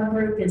our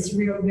group is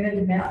real good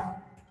about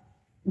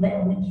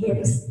letting the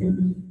kids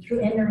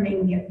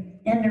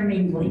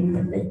intermingling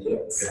with the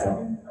kids.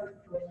 So.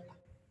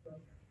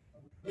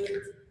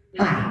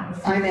 Hi,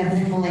 I'm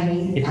Evan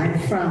Mulaney. I'm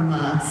from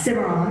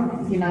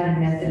Cimarron United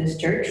Methodist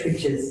Church,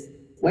 which is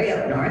way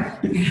up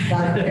north.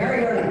 Got it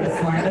very early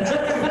this morning.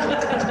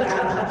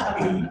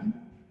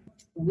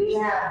 We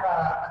have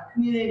a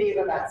community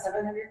of about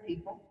 700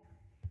 people.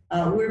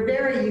 We're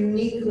very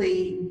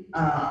uniquely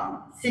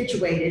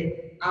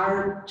situated.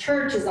 Our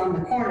church is on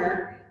the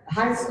corner. The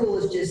high school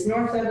is just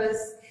north of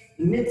us.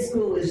 The mid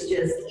school is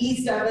just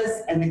east of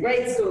us, and the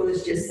grade school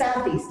is just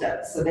southeast of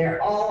us. So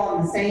they're all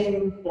on the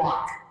same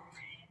block.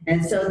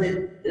 And so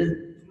the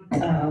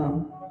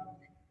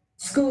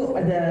school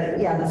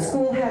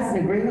has an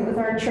agreement with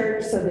our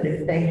church so that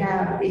if they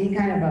have any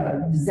kind of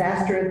a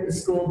disaster at the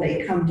school,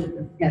 they come to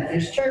the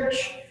Methodist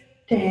church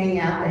to hang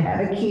out. They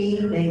have a key,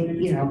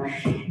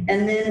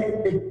 and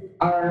then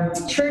our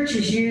church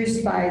is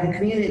used by the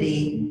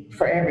community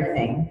for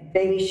everything,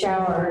 baby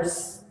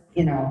showers,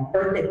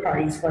 birthday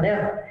parties,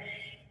 whatever.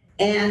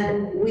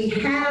 And we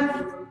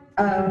have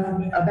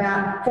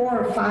about 4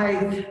 or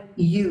 5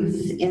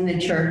 youth in the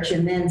church,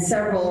 and then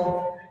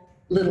several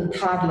little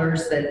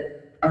toddlers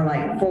that are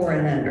like 4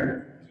 and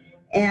under.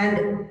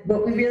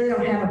 But we really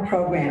don't have a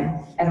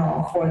program at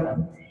all for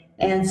them.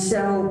 And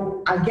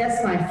so I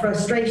guess my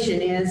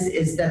frustration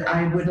is that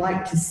I would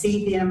like to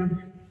see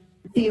them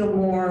feel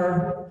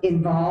more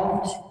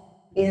involved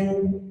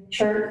in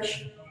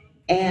church.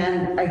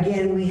 And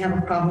again, we have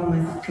a problem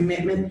with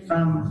commitment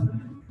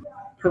from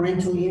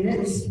parental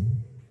units.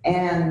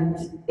 And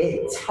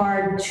it's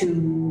hard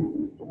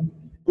to,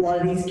 a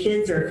lot of these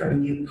kids are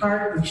from Ute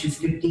Park, which is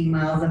 15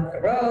 miles up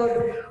the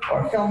road,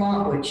 or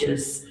Philmont, which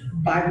is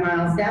 5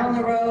 miles down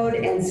the road.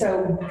 And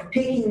so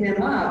picking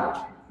them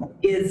up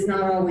is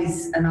not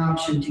always an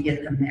option to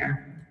get them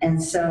there.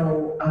 And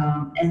so,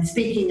 and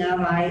speaking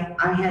of, I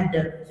had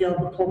to fill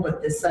the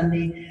pulpit this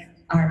Sunday.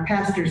 Our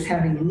pastor's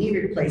having a knee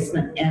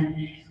replacement,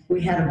 and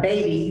we had a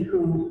baby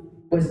who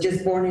was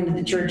just born into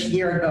the church a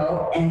year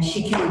ago, and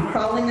she came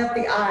crawling up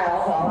the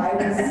aisle while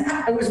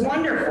it was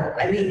wonderful.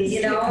 I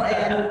mean,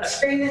 and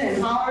screaming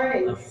and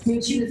hollering, and I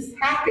mean, she was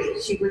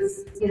happy. She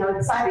was,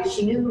 excited.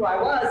 She knew who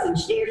I was, and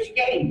here she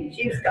came.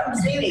 She was come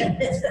see me.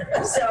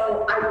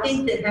 So I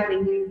think that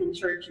having youth in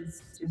church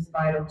is just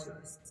vital to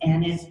us.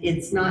 And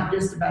it's not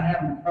just about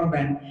having a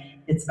program,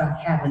 it's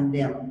about having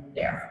them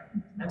there.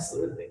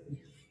 Absolutely.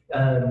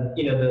 I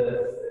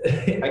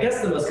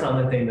guess the most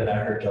common thing that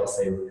I heard y'all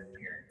say were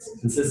parents.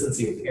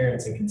 Consistency with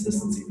parents and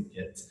consistency with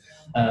kids.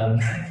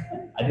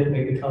 I did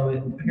make the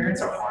comment,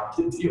 parents are hard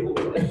to deal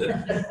with.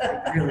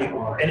 They really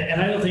are.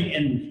 And I don't think,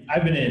 and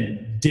I've been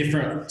in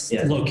different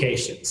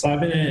locations. So I've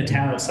been in a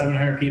town of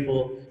 700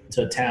 people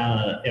to a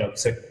town,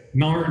 so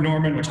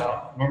Norman, which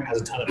Norman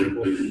has a ton of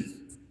people.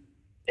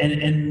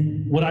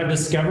 And what I've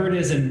discovered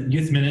is in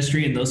youth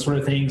ministry and those sort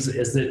of things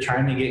is that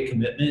trying to get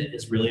commitment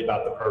is really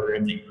about the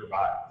program that you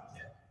provide.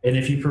 And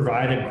if you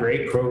provide a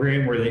great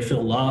program where they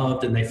feel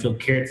loved and they feel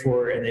cared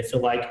for and they feel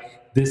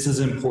like this is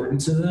important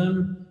to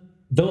them,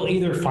 they'll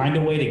either find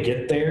a way to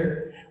get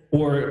there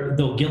or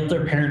they'll guilt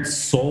their parents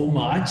so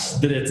much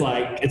that it's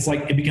like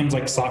it becomes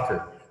like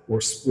soccer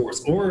or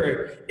sports,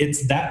 or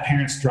it's that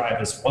parent's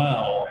drive as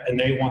well, and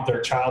they want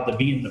their child to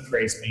be in the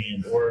praise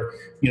band or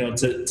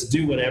to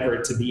do whatever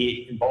to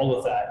be involved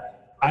with that.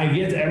 I've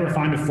yet to ever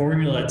find a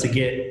formula to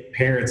get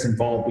parents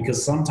involved,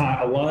 because a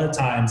lot of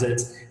times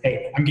it's,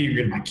 hey, I'm getting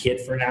rid of my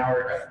kid for an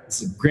hour. It's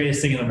the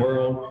greatest thing in the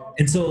world.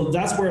 And so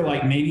that's where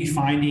maybe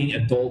finding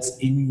adults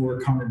in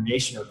your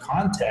congregation or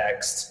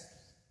context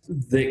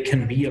that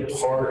can be a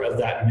part of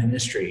that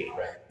ministry,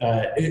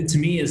 to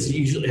me has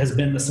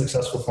been the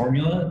successful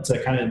formula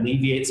to kind of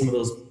alleviate some of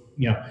those.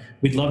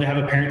 We'd love to have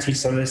a parent teach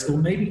Sunday school.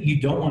 Maybe you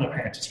don't want a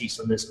parent to teach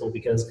Sunday school,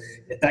 because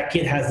if that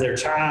kid has their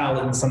child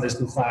in the Sunday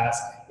school class,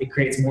 it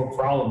creates more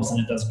problems than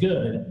it does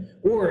good.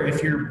 Or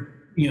if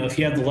if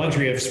you have the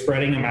luxury of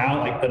spreading them out,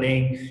 like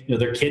putting,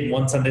 their kid in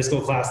one Sunday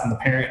school class and the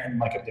parent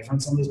in a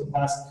different Sunday school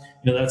class,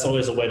 that's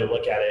always a way to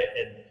look at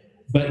it.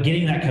 But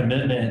getting that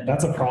commitment,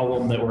 that's a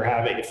problem that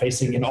we're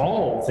facing in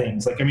all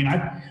things.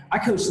 I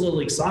coached Little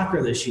League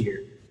soccer this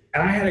year,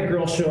 and I had a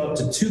girl show up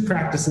to 2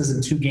 practices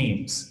and 2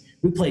 games.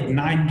 We played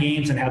 9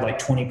 games and had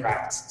 20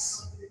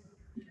 practices.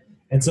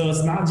 And so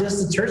it's not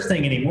just a church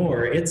thing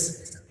anymore.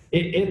 It's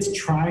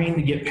trying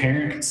to get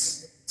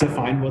parents to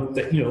find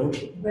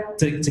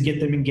to get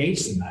them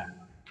engaged in that.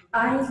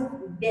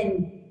 I've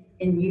been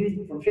in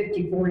youth for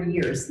 54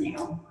 years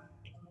now.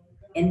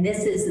 And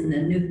this isn't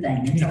a new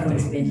thing. It's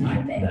always been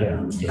like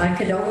that. Yeah. I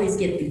could always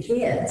get the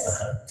kids.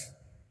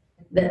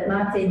 But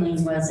my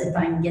feeling was, if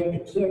I can get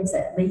the kids,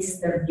 at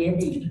least they're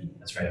giving.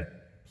 That's right.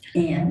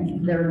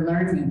 And they're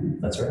learning.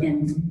 That's right.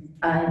 And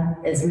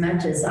as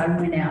much as I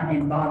went out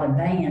and bought a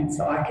van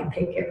so I could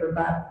pick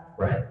everybody,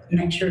 right,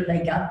 make sure they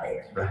got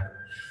there. Right.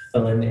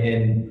 Well,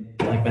 and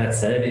like Matt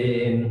said,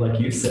 and like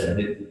you said,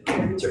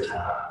 kids are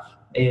tough.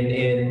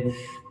 And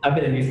I've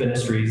been in youth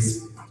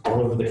ministries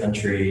all over the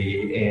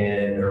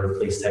country, or at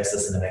least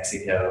Texas and New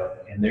Mexico,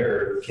 and there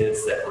are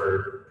kids that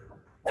were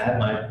at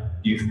my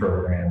youth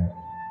program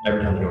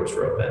every time the doors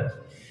were open.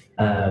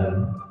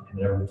 And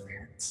never met their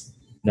parents.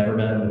 Never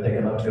met them to pick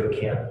them up to a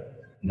camp.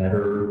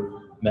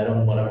 Never met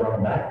them when I brought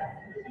them back.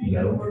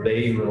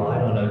 They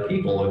relied on other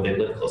people, or they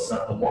lived close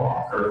enough to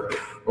walk, or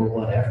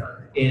whatever.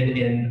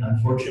 And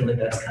unfortunately,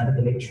 that's kind of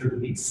the nature of the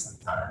beast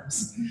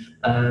sometimes.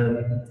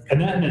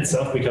 And that in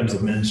itself becomes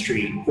a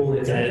ministry in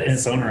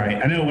its own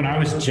right. I know when I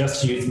was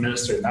just youth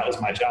minister, that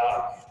was my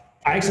job.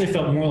 I actually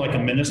felt more like a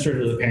minister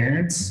to the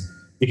parents,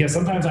 because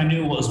sometimes I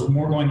knew what was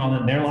more going on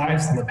in their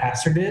lives than the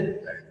pastor did.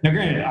 Now,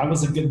 granted, I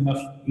was a good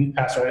enough youth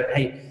pastor.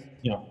 Hey,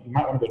 you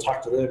might want to go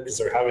talk to them because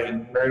they're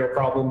having marital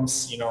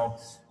problems, and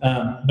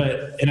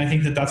I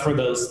think that's where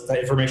that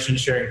information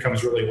sharing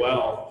comes really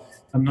well.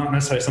 Not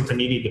necessarily something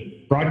you need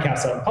to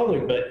broadcast out in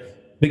public,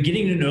 but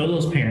getting to know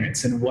those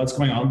parents and what's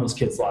going on in those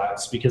kids'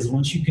 lives, because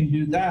once you can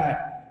do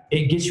that,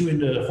 it gets you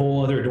into a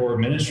whole other door of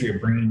ministry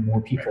of bringing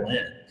more people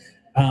in.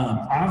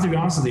 I have to be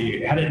honest with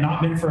you, had it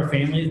not been for a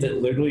family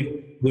that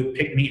literally would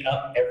pick me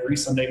up every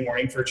Sunday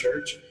morning for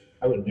church,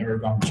 I would have never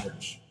gone to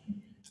church.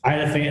 I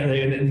had a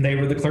family, and they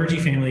were the clergy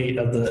family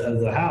of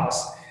the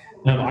house.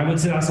 I would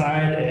sit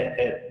outside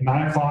at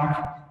 9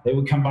 o'clock. They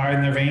would come by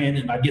in their van,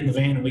 and I'd get in the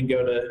van, and we'd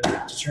go to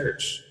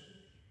church.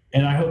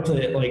 And I hope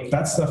that, like,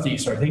 that's stuff that you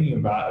start thinking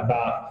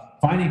about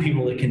finding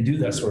people that can do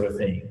that sort of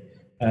thing,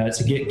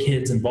 to get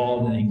kids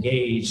involved and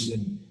engaged.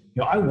 And,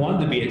 I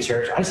wanted to be at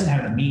church. I just didn't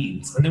have the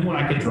means. And then when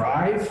I could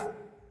drive,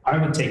 I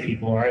would take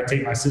people, or I'd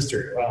take my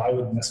sister. Well, I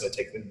wouldn't necessarily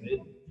take them.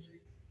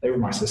 They were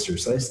my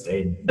sisters, so they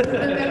stayed.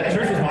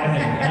 Church was my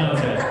thing.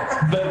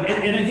 But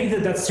I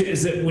think that's too,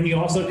 is that when you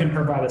also can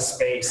provide a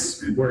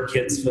space where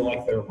kids feel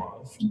like they're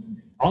loved.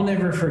 I'll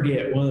never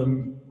forget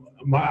when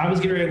I was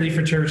getting ready to leave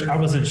for church. I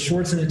was in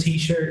shorts and a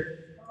t-shirt.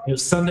 It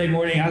was Sunday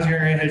morning. I was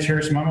getting ready to head to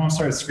church. My mom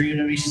started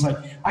screaming at me. She's like,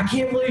 "I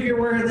can't believe you're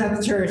wearing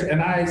that to church."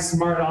 And I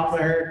smarted off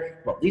at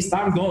her. Well, at least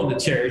I'm going to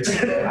church.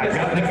 I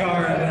got in the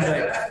car and I was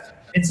like,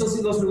 and so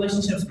see, those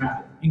relationships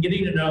matter, and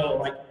getting to know,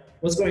 like,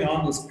 what's going on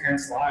in those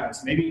parents'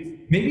 lives. Maybe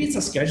it's a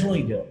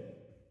scheduling deal.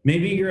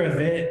 Maybe your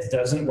event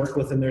doesn't work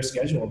within their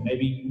schedule.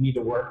 Maybe you need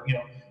to work,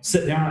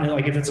 sit down, and,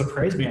 like, if it's a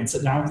praise band,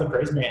 sit down with the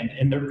praise band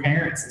and their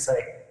parents and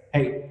say,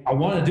 "Hey, I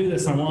want to do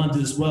this. I want to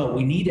do this well.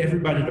 We need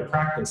everybody to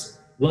practice.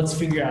 Let's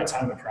figure out a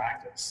time to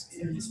practice."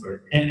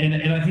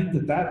 And I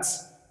think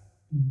that's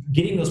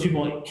getting those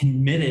people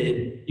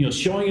committed,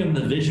 showing them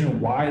the vision of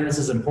why this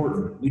is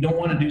important. We don't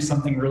want to do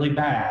something really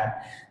bad.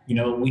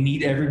 We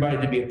need everybody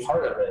to be a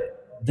part of it.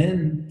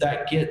 Then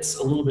that gets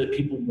a little bit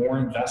people more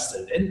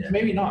invested. And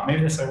maybe not.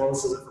 Maybe they say, "Well,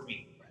 this isn't for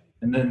me."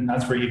 And then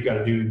that's where you've got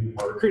to do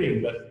more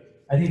recruiting. But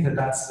I think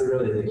that's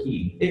really the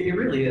key. It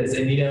really is.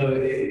 And, I'm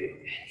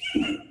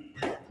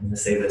going to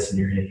say this and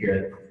you're going to hear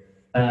it.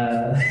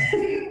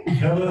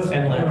 Tell us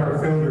and let our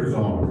filters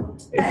on.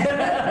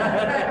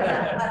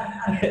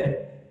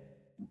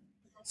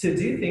 To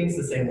do things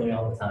the same way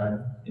all the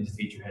time and just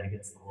beat your head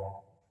against the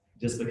wall,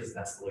 just because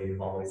that's the way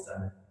you've always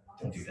done it.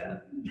 Don't do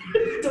that.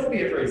 Don't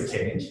be afraid to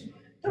change.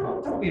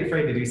 Don't be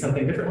afraid to do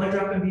something different, like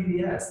dropping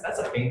BBS. That's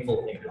a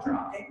painful thing to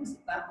drop.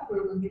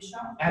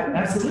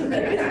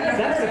 Absolutely.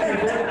 That's a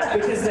painful,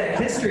 because that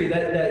history,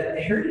 that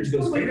heritage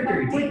goes very,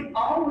 very deep. We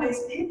always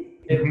did.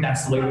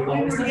 That's the way we've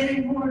always done it. We were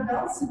getting more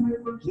adults than we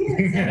were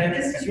kids.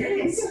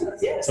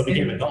 Yes. So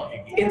became adult.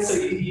 And so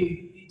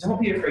you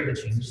don't be afraid to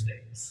change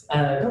things.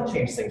 Don't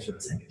change things for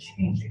the sake of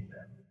changing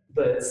them,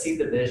 but see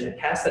the vision.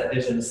 Cast that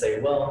vision to say,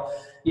 well,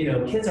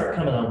 kids aren't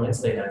coming on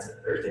Wednesday nights and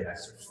Thursday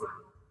nights for free.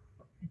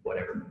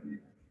 Whatever.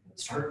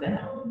 Start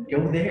now.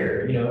 Go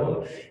there.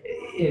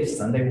 If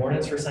Sunday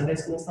mornings for Sunday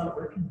school is not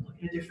working, look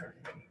at a different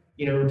way.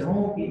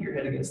 Don't beat your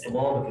head against the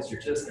wall, because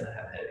you're just going to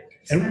have headaches.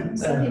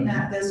 Sunday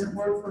night doesn't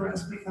work for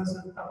us because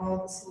of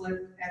all the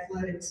select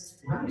athletics.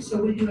 Right.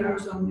 So we do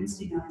ours on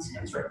Wednesday nights.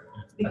 That's right.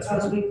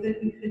 Because we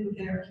couldn't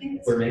get our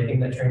kids. We're making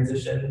that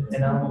transition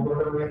in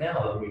Alamogordo right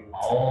now. We've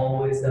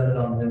always done it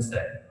on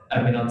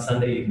on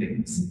Sunday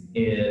evenings.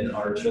 And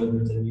our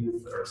children and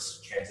youth are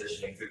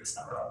transitioning through the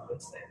summer on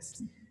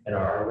Wednesdays and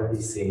are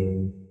already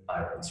seeing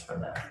violence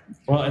from that.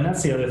 Well, and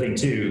that's the other thing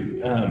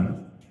too.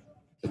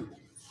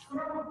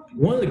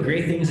 One of the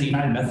great things that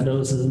United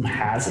Methodism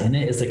has in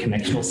it is the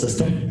connectional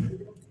system.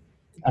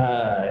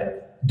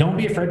 Don't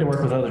be afraid to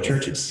work with other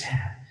churches.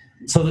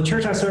 So the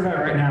church I serve at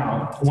right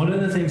now, one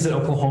of the things that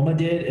Oklahoma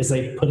did is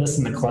they put us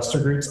in the cluster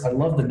groups. I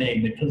love the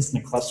name. They put us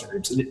in the cluster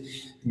groups.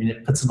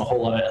 It puts in a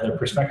whole lot of other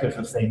perspective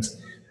of things.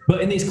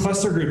 But in these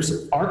cluster groups,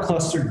 our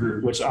cluster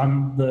group, which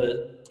I'm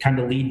the kind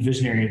of lead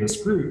visionary of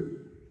this group,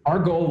 our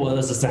goal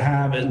is to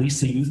have at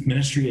least a youth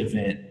ministry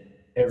event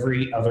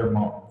every other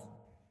month.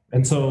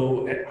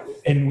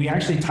 And we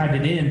actually tied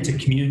it into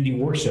community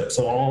worship.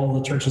 So all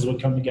the churches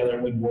would come together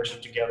and we'd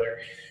worship together,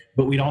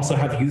 but we'd also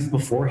have youth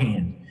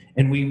beforehand.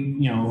 And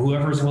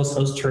whoever was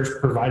host church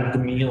provided the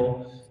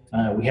meal.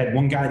 We had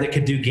one guy that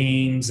could do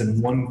games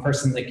and one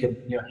person that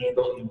could,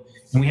 handle,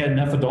 and we had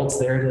enough adults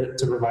there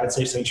to provide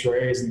safe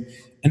sanctuaries.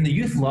 And the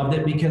youth loved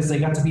it because they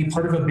got to be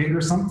part of a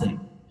bigger something.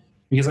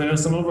 Because I know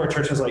some of our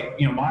churches, like,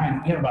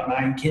 mine, we had about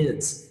 9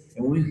 kids.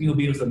 And we can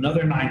be with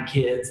another 9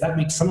 kids. That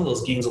makes some of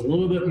those games a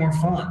little bit more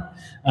fun.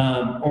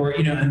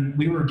 And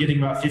we were getting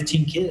about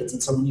 15 kids.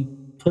 And so when you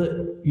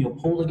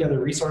pull together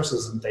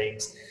resources and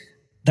things,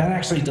 that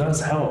actually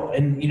does help.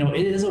 And,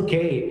 it is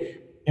okay.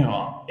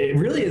 It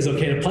really is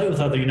okay to play with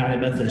other United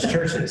Methodist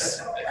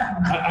churches.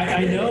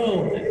 I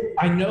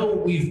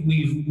know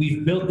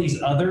we've built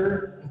these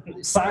other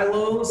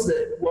silos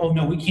that, well,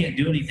 no, we can't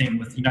do anything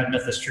with United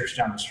Methodist Church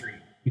down the street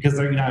because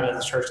they're United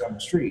Methodist Church down the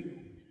street.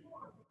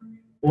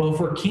 Well, if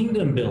we're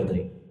kingdom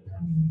building,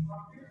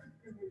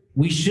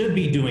 we should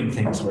be doing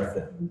things with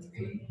them.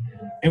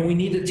 And we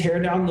need to tear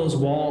down those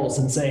walls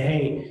and say,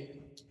 hey,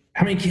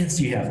 how many kids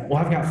do you have?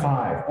 Well, I've got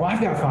 5. Well,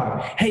 I've got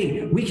 5.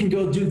 Hey, we can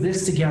go do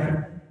this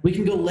together. We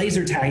can go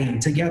laser tagging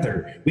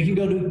together. We can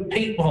go do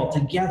paintball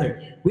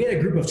together. We had a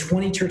group of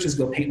 20 churches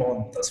go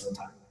paintballing with us one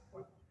time.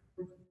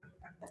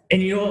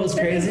 And you know what was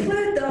crazy?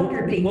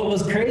 What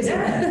was crazy?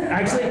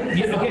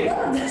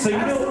 Actually, so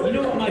you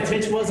know what my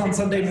pitch was on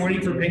Sunday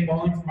morning for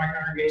paintballing for my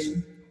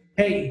congregation?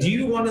 hey, do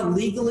you want to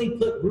legally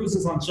put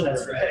bruises on children?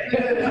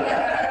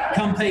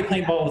 Come play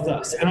paintball with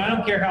us. And I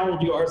don't care how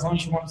old you are, as long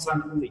as you want to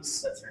sign the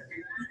release. That's right.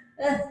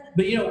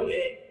 But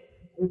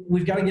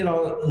we've got to get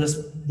all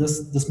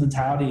this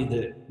mentality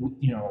that,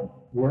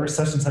 we're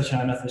such and such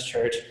a Methodist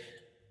Church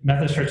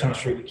on the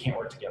street, we can't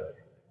work together.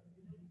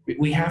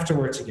 We have to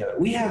work together.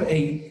 We have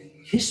a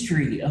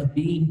history of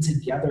being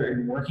together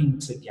and working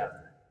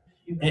together.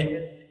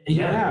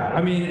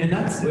 And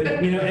that's,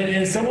 and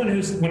as someone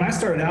when I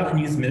started out in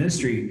youth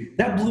ministry,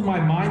 that blew my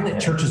mind that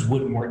churches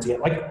wouldn't work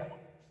together. Like,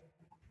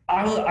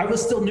 I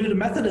was still new to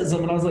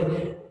Methodism, and I was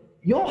like,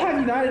 y'all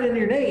have united in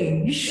your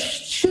name. You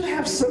should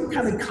have some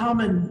kind of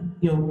common,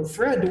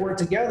 thread to work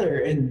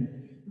together.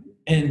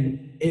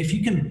 And if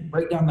you can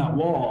break down that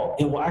wall,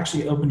 it will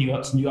actually open you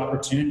up to new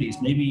opportunities.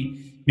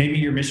 Maybe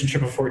your mission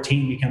trip of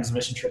 14 becomes a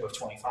mission trip of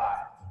 25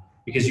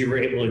 because you were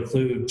able to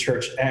include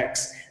Church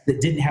X that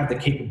didn't have the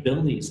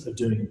capabilities of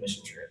doing a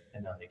mission trip.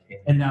 And now they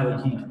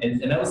can.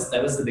 And that was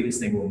the biggest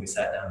thing when we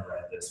sat down to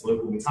write this.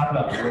 When we talk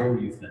about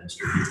rural youth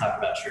ministry, we talk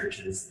about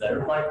churches that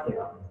are likely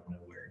out in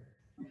nowhere,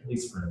 at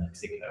least for New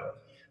Mexico.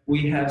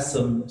 We have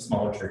some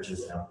smaller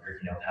churches out here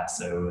in El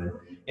Paso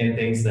and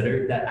things that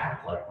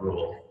act like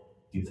rural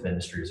youth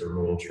ministries or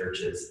rural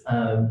churches.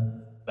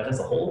 But as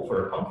a whole,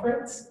 for a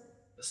conference,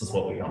 this is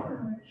what we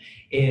are.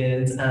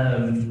 And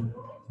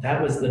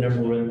that was the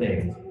number one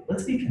thing.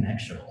 Let's be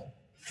connectional.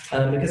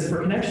 Because if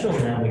we're connectional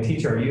now, we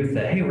teach our youth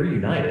that, hey, we're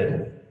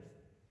united.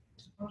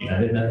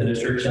 United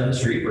Methodist Church down the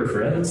street, we're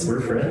friends.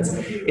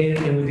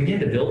 And we begin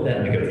to build that,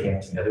 and we go to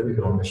camp together, we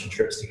go on mission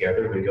trips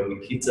together, we go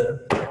eat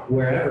pizza,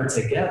 wherever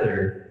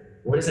together.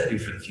 What does that do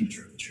for the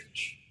future of the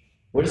church?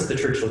 What does the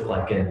church look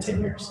like in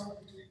 10 years?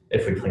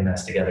 If we play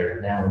nice together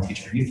now and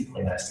teach our youth to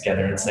play nice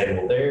together and say,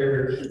 well,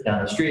 they're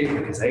down the street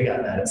because they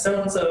got mad at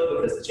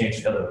so-and-so because they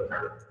changed color of the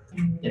carpet.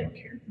 They don't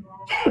care.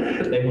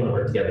 They want to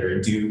work together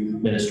and do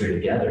ministry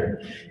together.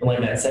 And like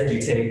Matt said,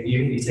 you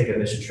take a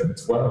mission trip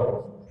of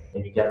 12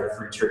 and you gather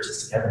 3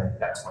 churches together and you've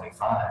got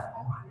 25.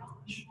 Oh my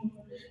gosh.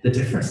 The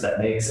difference that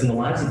makes in the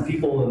lives of the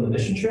people in the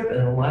mission trip and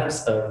in the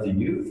lives of the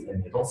youth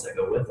and the adults that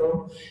go with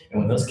them. And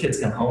when those kids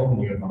come home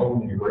and you're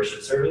home in your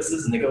worship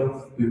services and they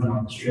go, we went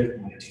on the trip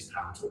and we got 2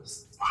 power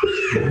tools.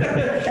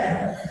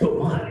 But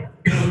why?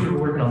 We were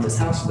working on this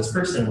house with this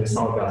person and we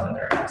saw God in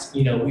their house.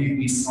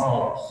 We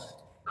saw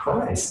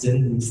Christ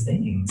in these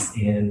things,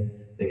 and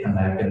they come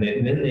back and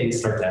then they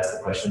start to ask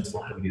the questions,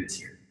 well, how do we do this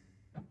here?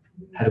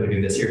 How do we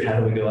do this here? How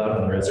do we go out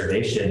on the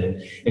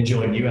reservation and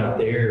join you out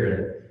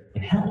there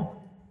and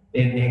help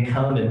and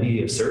come and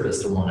be of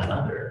service to one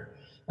another?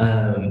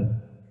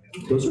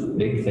 Those are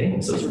big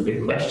things. Those are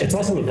big questions. It's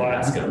also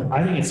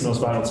I think it's the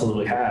most vital tool that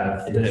we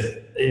have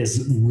that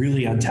is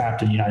really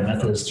untapped in United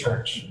Methodist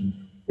Church,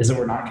 is that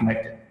we're not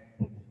connected.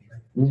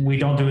 We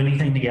don't do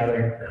anything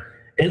together.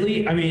 At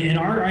least, in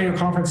our annual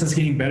conference, it's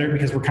getting better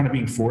because we're kind of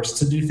being forced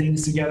to do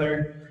things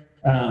together.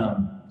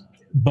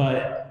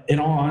 But in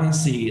all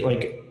honesty,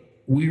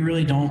 we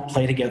really don't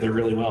play together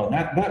really well. And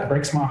that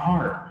breaks my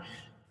heart.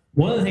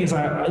 One of the things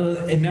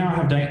and now I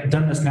have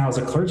done this now as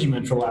a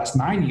clergyman for the last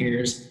 9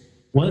 years.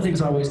 One of the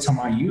things I always tell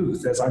my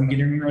youth as I'm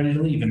getting ready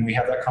to leave, and we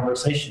have that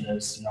conversation,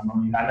 is, I'm a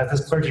United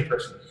Methodist clergy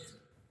person.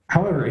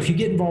 However, if you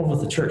get involved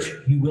with the church,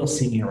 you will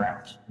see me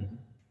around.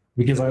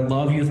 Because I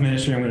love youth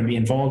ministry, I'm going to be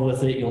involved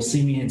with it. You'll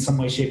see me in some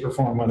way, shape, or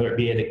form, whether it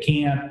be at a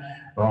camp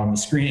or on the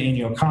screen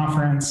annual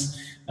conference.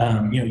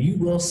 You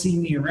will see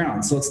me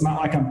around. So it's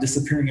not like I'm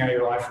disappearing out of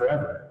your life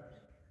forever.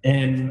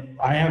 And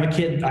I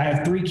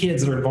have 3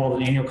 kids that are involved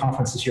in the annual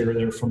conference this year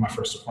that are from my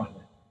first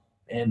appointment.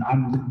 And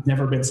I've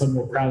never been so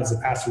more proud as a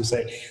pastor to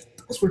say,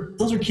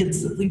 those are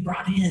kids that we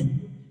brought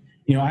in.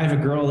 I have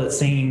a girl that's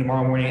singing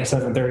tomorrow morning at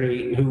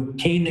 7:30 who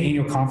came to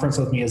annual conference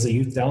with me as a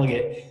youth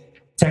delegate,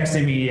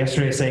 texted me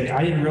yesterday saying,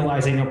 I didn't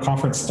realize annual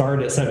conference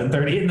started at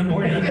 7:30 in the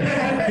morning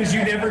because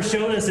you never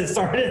showed us it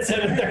started at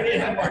 7:30 in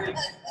the morning.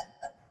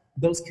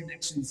 Those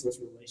connections, those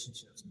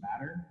relationships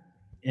matter.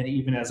 And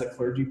even as a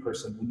clergy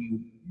person,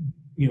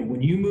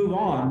 when you move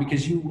on,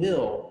 because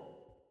you'll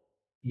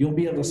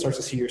be able to start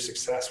to see your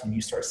success when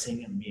you start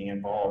seeing them being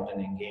involved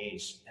and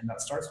engaged. And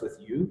that starts with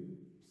you.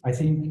 I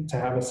think to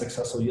have a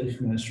successful youth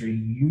ministry,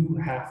 you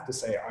have to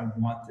say, I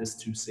want this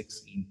to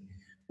succeed.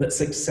 But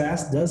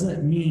success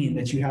doesn't mean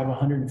that you have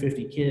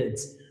 150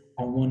 kids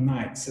on one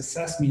night.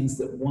 Success means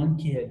that one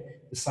kid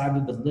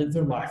decided to live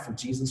their life for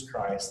Jesus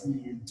Christ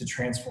to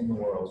transform the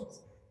world.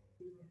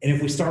 And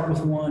if we start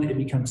with one, it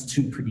becomes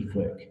 2 pretty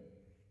quick.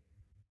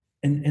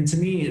 And to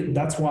me,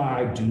 that's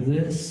why I do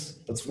this.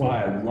 That's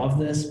why I love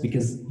this,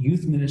 because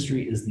youth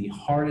ministry is the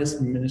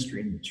hardest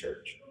ministry in the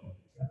church.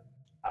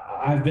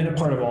 I've been a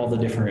part of all the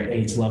different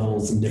age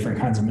levels and different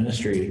kinds of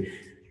ministry.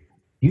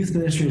 Youth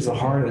ministry is the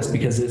hardest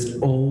because it's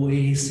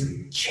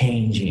always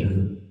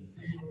changing.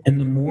 And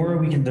the more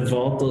we can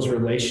develop those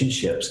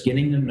relationships,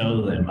 getting to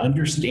know them,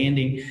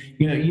 understanding,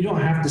 you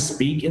don't have to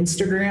speak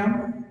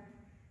Instagram,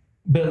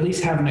 but at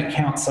least have an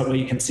account so that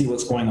you can see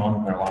what's going on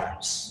in their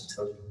lives.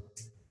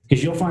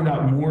 Because you'll find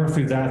out more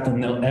through that than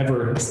they'll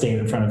ever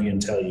stand in front of you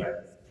and tell you.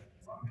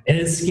 And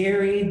it's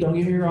scary, don't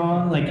get me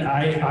wrong. Like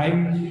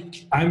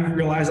I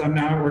realize I'm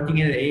now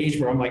working at an age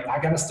where I'm like, I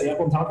gotta stay up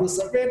on top of this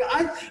stuff. Man,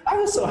 I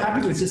was so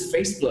happy with just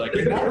Facebook.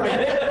 You know?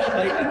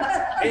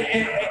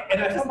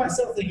 And I found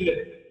myself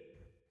thinking,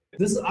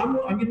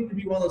 I'm getting to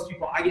be one of those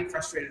people I get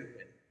frustrated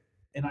with.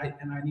 And I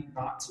need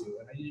not to.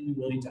 And I need to be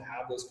willing to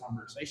have those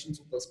conversations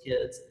with those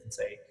kids and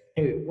say,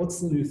 hey, what's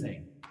the new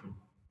thing?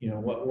 You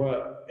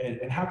know,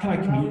 and how can I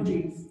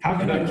communicate? How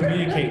can I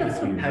communicate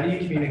with you? How do you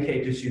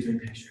communicate just using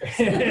pictures?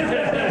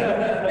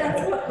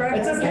 That's what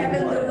Rex is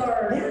having to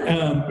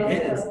learn.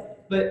 It is.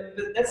 But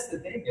that's the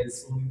thing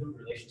is when we build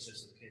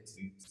relationships with kids,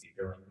 we speak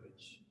their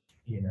language.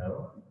 You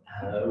know,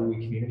 we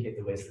communicate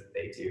the ways that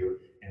they do,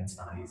 and it's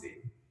not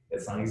easy.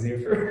 It's not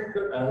easy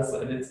for us,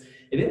 and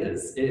it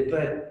is.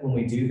 But when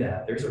we do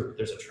that, there's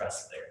a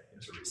trust there.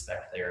 There's a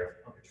respect there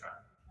of you're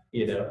trying.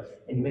 You know,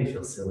 and you may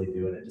feel silly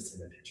doing it just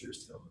in the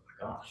pictures to them.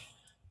 Gosh,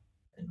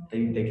 and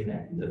they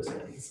connect those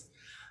things.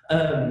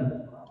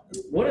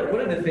 One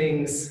of the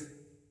things,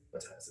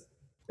 what time is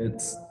it?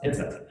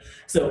 It's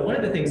so one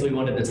of the things we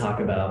wanted to talk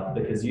about,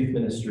 because youth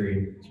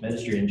ministry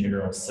in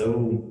general is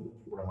so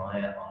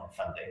reliant on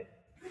funding,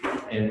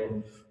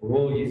 and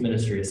rural youth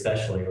ministry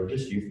especially, or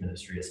just youth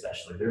ministry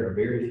especially, there are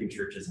very few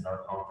churches in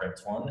our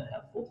conference, one, that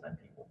have full-time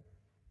people.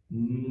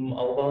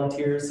 All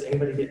volunteers,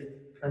 anybody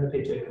trying to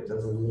pay Jacob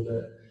does a little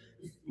bit.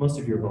 Most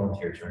of you are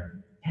volunteer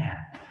trained. Yeah.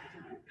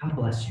 God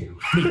bless you.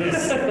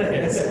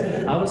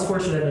 Yes. I was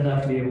fortunate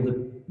enough to be able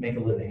to make a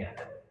living at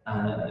it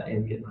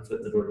and get my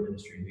foot in the door to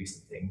ministry and do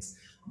some things.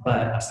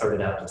 But I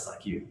started out just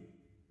like you,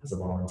 as a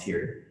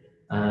volunteer.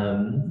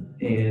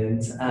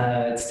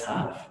 It's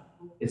tough.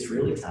 It's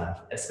really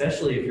tough,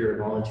 especially if you're a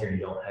volunteer and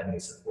you don't have any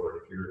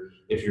support,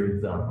 if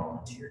you're the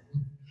volunteer.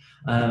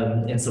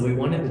 And so we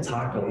wanted to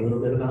talk a little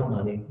bit about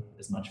money,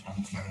 as much fun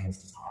as money is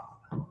to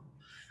talk about.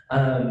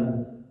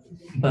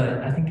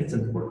 But I think it's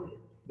important.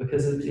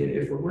 Because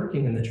if we're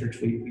working in the church,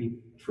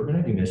 if we're going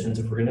to do missions,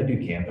 if we're going to do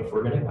camp, if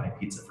we're going to buy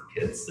pizza for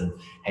kids and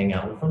hang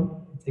out with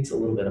them, it takes a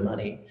little bit of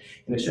money,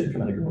 and it should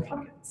come out of your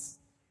pockets.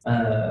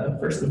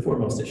 First and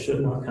foremost, it should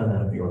not come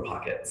out of your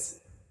pockets,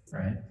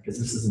 right? Because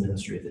this is a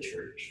ministry of the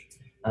church.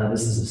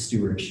 This is a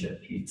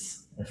stewardship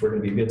piece. If we're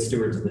going to be good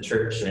stewards of the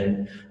church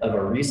and of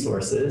our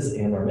resources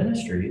and our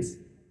ministries,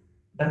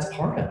 that's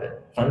part of it.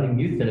 Funding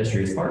youth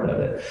ministry is part of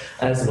it,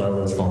 as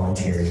well as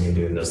volunteering and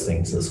doing those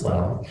things as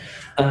well.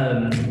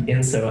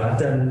 And so I've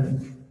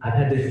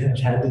had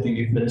to do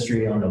youth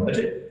ministry on a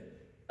budget.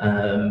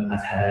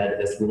 I've had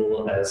as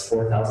little as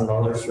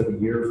 $4,000 for the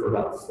year for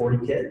about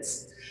 40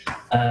 kids.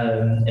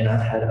 And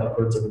I've had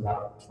upwards of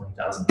about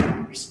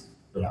 $20,000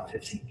 for about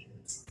 15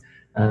 kids.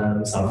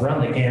 So I've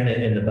run the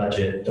gamut in the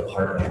budget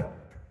department.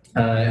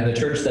 In the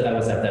church that I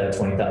was at, that a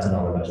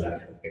 $20,000 budget, I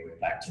could pay it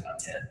back to about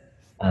 10.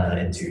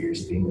 In 2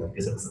 years of being there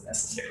because it wasn't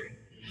necessary.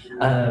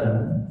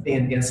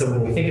 And so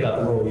when we think about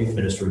the rural youth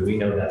ministry, we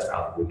know that's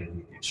probably going to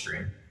be the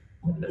extreme.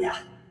 Yeah.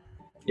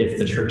 If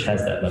the church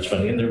has that much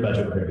money in their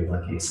budget, we're going to be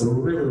lucky. So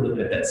we're really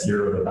looking at that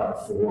 $0 to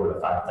about $4,000 to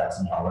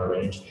 $5,000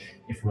 range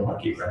if we're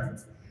lucky, right?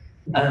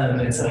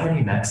 And so how do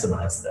you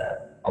maximize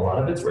that? A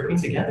lot of it's working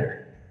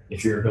together.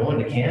 If you're going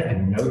to camp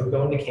and you know you're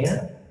going to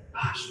camp,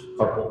 gosh,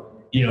 carpool.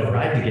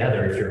 Ride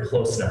together if you're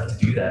close enough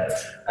to do that.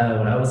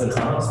 When I was in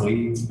Hobbs,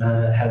 we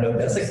had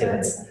Odessa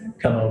kids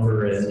come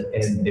over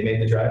and they made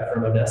the drive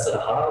from Odessa to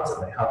Hobbs,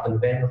 and they hopped in the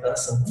van with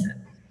us and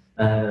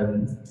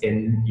went.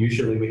 And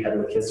usually we had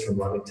the kids from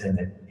Lovington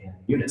and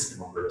Eunice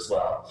come over as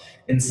well.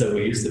 And so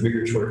we used the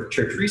bigger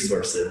church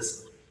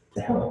resources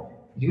to help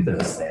do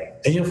those things.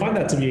 And you'll find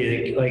that to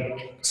be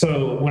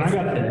so when I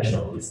got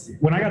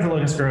to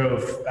Locust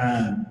Grove,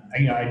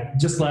 I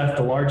just left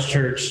a large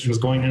church, was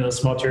going into a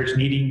small church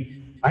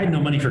I had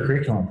no money for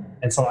curriculum.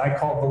 And so I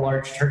called the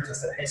large church and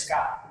said, hey,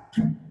 Scott,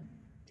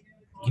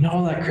 you know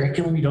all that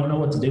curriculum you don't know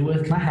what to do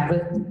with? Can I have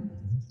it?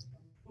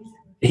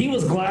 He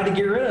was glad to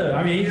get rid of it.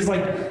 I mean,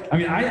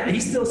 he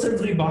still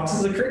sends me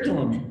boxes of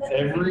curriculum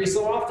every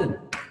so often.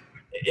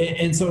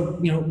 And so,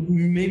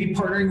 maybe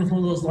partnering with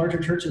one of those larger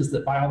churches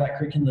that buy all that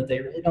curriculum that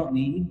they really don't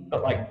need,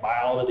 but buy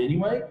all of it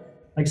anyway,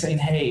 saying,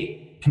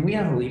 hey, can we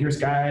have a leader's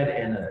guide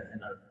and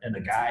a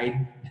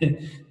guide,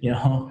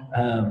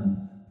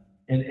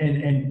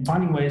 and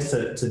finding ways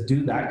to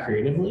do that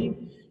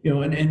creatively,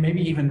 and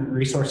maybe even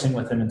resourcing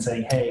with them and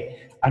saying,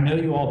 hey, I know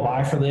you all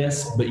buy for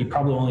this, but you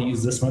probably only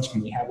use this much.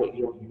 Can we have what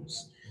you don't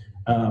use?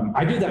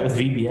 I do that with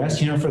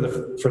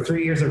VBS. For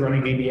 3 years of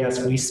running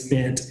VBS, we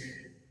spent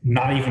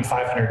not even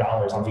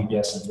 $500 on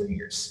VBS in 3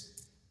 years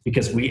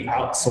because we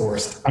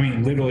outsourced,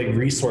 literally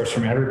resourced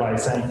from everybody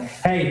saying,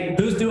 hey,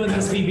 who's doing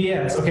this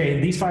VBS?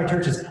 Okay, these 5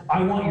 churches,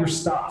 I want your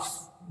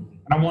stuff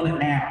and I want it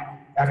now.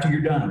 After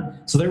you're done.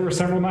 So there were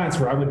several nights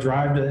where I would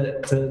drive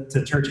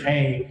to Church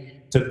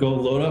A to go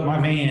load up my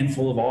van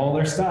full of all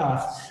their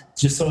stuff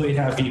just so they'd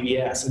have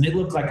VBS. And it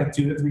looked like a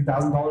 $2,000 to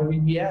 $3,000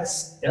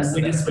 VBS. Yes,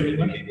 we did spend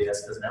money VBS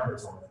because now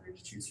there's only 3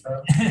 to choose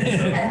from.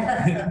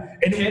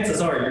 And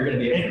chances are you're going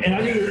to be able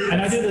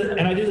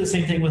to I do the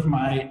same thing with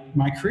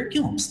my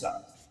curriculum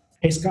stuff.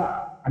 Hey,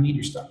 Scott, I need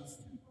your stuff.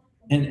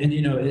 And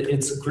you know,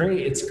 it's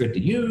great. It's good to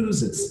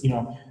use. It's, you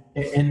know,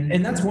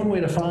 and that's one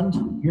way to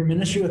fund your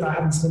ministry without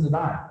having to spend a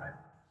dime.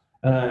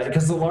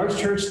 Because the large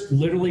church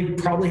literally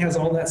probably has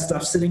all that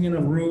stuff sitting in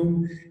a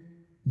room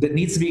that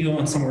needs to be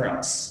going somewhere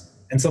else.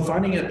 And so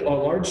finding a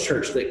large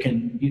church that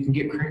you can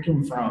get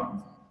curriculum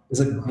from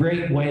is a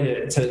great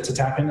way to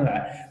tap into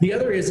that. The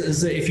other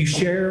is that if you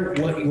share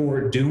what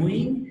you're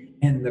doing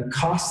and the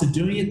cost of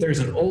doing it, there's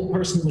an old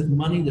person with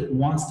money that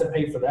wants to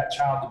pay for that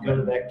child to go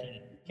to that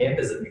camp. Camp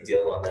is a big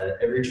deal on that.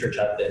 Every church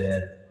I've been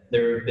in,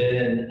 there have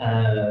been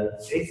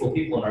faithful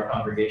people in our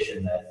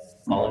congregation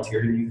that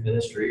volunteered in youth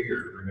ministry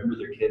or remember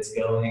their kids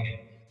going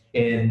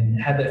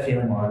and had that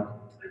feeling on,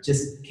 I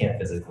just can't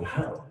physically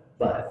go,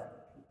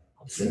 but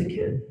I'll send a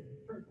kid.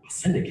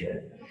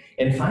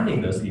 And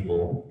finding those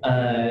people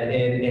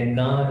and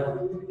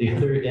not the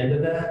other end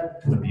of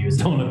that,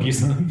 don't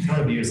abuse them.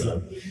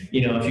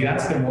 You know, if you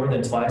ask them more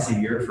than twice a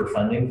year for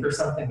funding for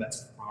something,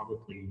 that's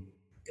probably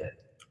good.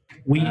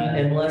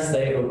 Unless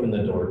they open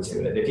the door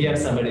to it. If you have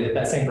somebody,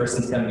 that same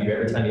person's coming to you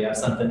every time you have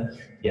something,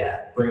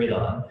 yeah, bring it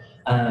on.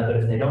 But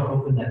if they don't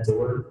open that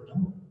door,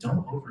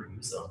 don't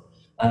overuse them.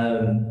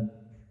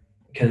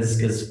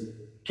 Because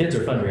kids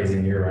are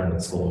fundraising year-round in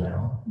school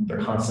now.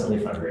 They're constantly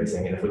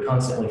fundraising. And if we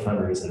constantly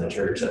fundraise in the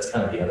church, that's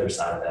kind of the other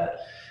side of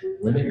that.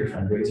 Limit your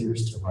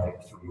fundraisers to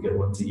like 3 good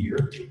ones a year.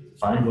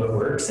 Find what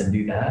works and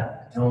do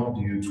that. Don't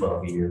do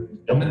 12 a year.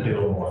 Don't do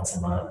them once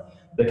a month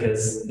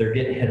because they're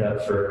getting hit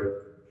up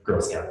for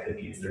Girl Scout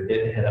cookies. They're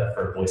getting hit up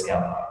for Boy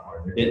Scout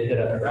popcorn. They're getting hit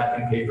up for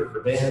wrapping paper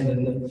for band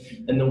in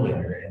the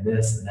winter and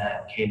this and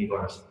that, candy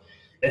bars.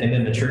 And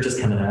then the church is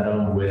coming at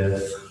them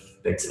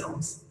with bake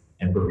sales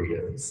and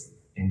burritos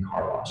and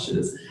car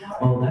washes.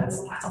 Well, that's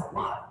a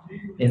lot.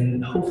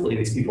 And hopefully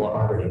these people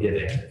are already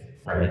giving,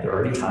 right? They're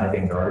already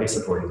tithing, they're already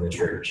supporting the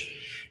church.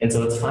 And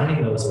so it's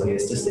finding those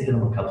ways just to hit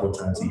them a couple of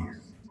times a year.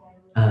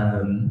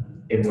 And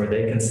where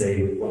they can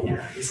say, well,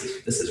 yeah,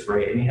 this is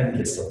great. And you have the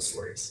kids tell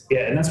stories.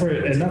 Yeah, and that's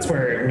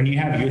where when you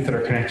have youth that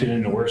are connected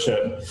into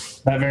worship,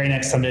 that very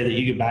next Sunday that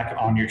you get back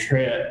on your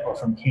trip or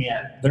from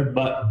camp, their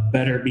butt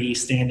better be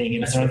standing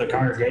in front of the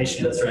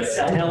congregation. That's right.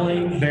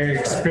 Telling their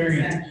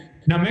experience.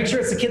 Now make sure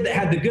it's the kid that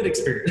had the good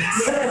experience.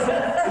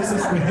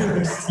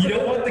 You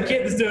don't want the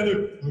kid that's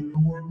doing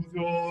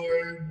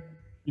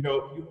you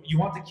know, you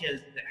want the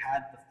kid that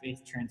had the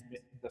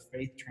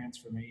faith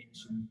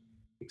transformation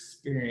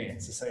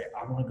experience to say,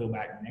 I want to go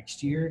back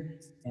next year,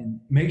 and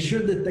make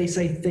sure that they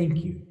say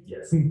thank you.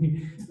 Yes.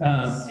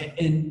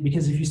 And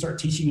because if you start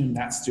teaching them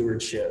that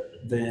stewardship,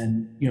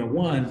 then, you know,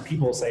 one,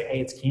 people will say,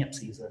 hey, it's camp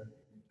season.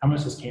 How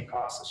much does camp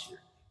cost this year?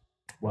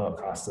 Well, it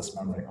costs this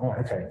month. Like, oh,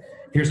 okay.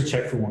 Here's a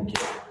check for one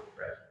kid.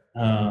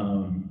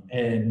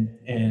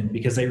 And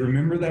because they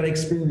remember that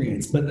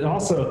experience, but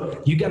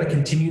also you got to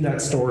continue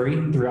that story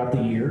throughout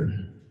the year.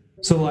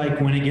 So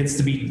like when it gets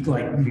to be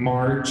like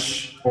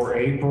March or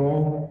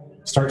April,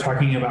 start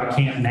talking about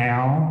camp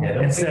now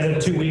instead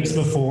of 2 weeks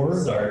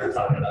before.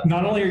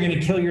 Not only are you going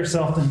to kill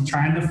yourself in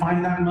trying to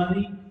find that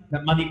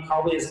money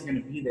probably isn't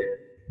going to be there.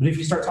 But if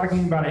you start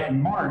talking about it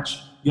in March,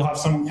 you'll have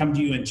someone come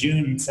to you in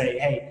June and say,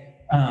 hey,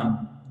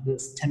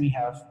 does Timmy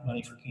have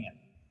money for camp?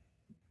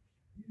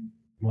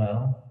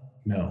 Well,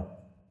 no.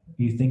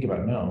 You think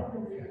about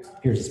no.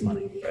 Here's his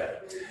money. Right.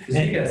 Because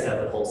you guys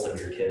have the pulse of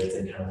your kids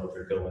and kind of what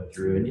they're going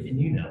through, and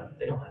you know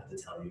they don't have to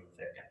tell you if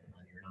they've got the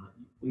money or not.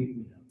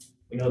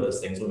 We know those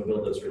things when we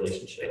build those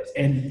relationships.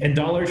 And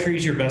Dollar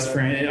Tree's your best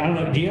friend. I don't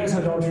know. Do you guys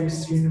have Dollar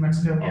Trees in New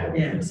Mexico?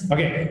 Yeah.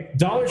 Okay.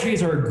 Dollar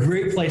Trees are a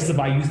great place to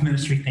buy youth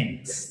ministry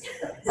things.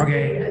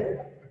 Okay.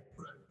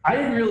 I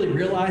didn't really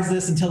realize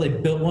this until they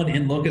built one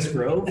in Locust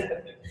Grove.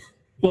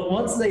 But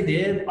once they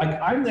did,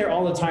 like I'm there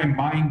all the time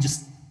buying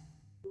just,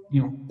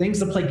 you know, things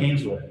to play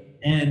games with.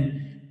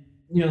 And,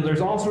 you know,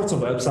 there's all sorts of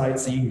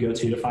websites that you can go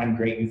to find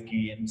great youth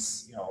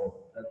games.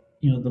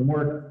 You know, the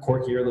more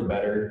quirkier, the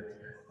better.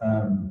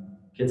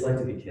 Kids like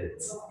to be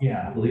kids.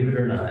 Yeah. Believe it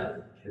or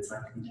not, kids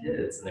like to be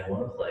kids and they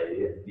want to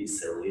play and be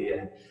silly.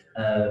 And,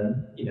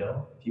 you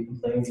know, if you can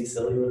play and be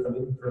silly with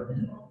them for a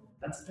minute,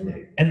 that's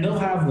big. And they'll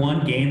have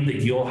one game that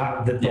you'll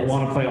have that they'll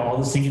want to play all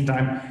the singing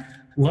time.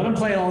 Let them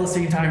play all the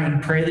same time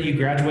and pray that you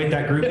graduate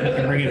that group and you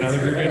can bring another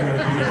group in.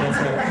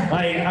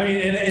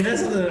 And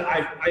this is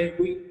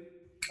we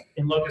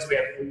in Locust we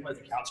play the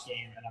couch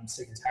game, and I'm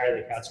sick and tired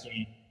of the couch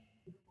game.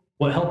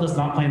 What helped us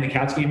not playing the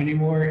couch game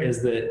anymore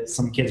is that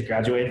some kids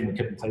graduated and we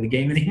couldn't play the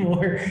game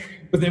anymore.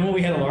 But then when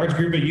we had a large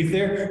group of youth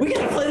there, we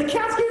got to play the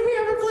couch game. We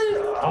haven't played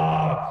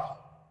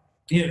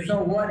it.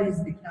 So what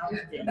is the couch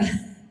game?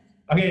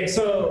 Okay,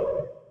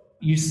 so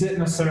you sit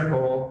in a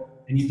circle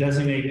and you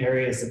designate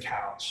area as the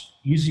couch.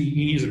 Usually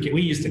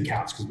we used a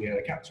couch because we had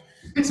a couch.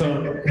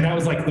 So that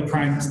was like the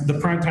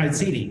prime time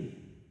seating.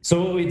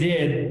 So what we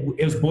did,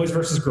 it was boys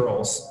versus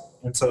girls.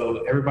 And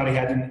so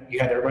you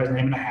had everybody's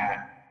name in a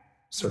hat,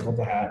 circled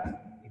the hat,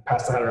 you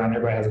pass the hat around,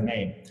 everybody has a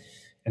name.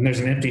 And there's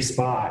an empty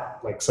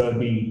spot, so it'd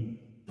be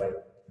like,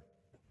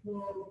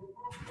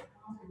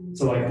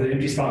 the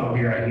empty spot would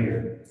be right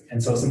here.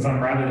 And so since I'm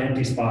right at an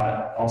empty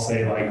spot, I'll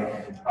say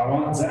I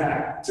want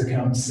Zach to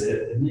come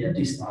sit in the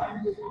empty spot.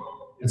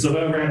 And so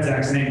whoever had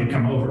Zach's name would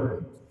come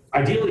over.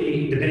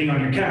 Ideally, depending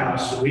on your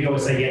couch, we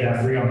always say you had to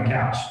have 3 on the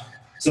couch.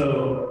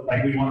 So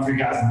like we want 3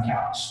 guys on the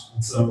couch.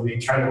 And so we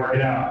try to work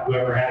it out.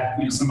 Whoever had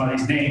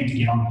somebody's name to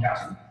get on the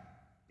couch.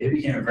 It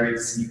became a very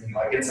deceiving,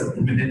 like it's a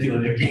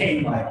manipulative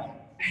game, like,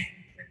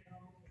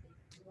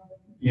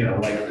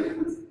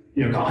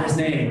 call his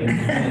name.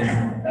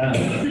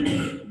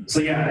 So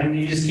yeah, and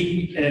you just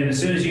keep, and as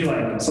soon as you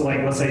let's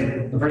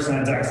say the person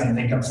had Zach's name,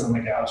 they come sit on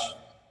the couch.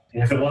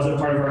 And if it wasn't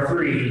part of our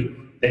 3,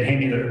 they'd hand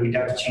me we'd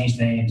have to change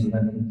names, and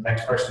then the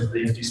next person with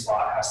the empty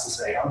spot has to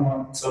say, I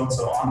want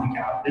so-and-so on the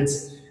couch.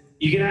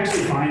 You can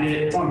actually find it,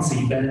 it's on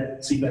Seedbed.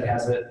 Seedbed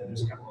has it,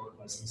 there's a couple other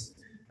places.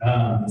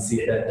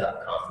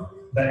 Seedbed.com.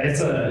 But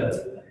it's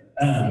a,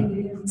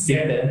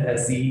 Seedbed,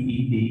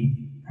 S-E-E-D.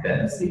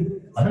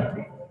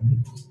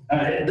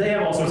 They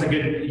have all sorts of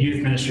good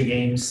youth ministry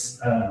games.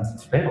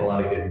 They have a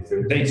lot of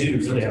good. They do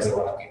really have a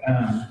lot.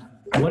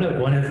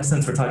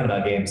 Since we're talking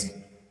about games,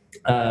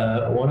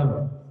 one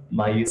of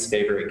my youth's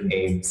favorite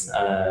games.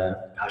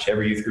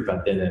 Every youth group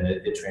I've been in,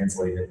 it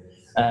translated.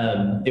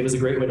 It was a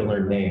great way to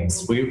learn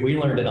names. We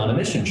learned it on a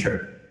mission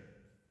trip.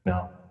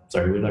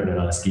 We learned it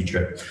on a ski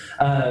trip.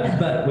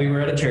 But we were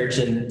at a church,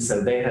 and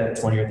so they had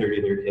 20 or 30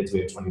 of their kids.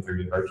 We had 20,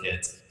 30 of our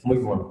kids. And we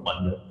were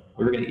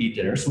going to eat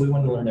dinner, so we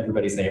wanted to learn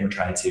everybody's name or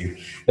try to.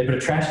 They put a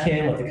trash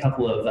can with a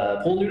couple of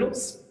pool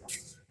noodles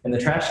in the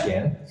trash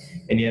can,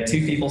 and you have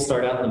 2 people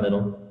start out in the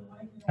middle,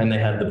 and they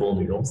have the pool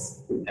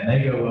noodles. And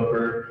they go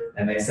over,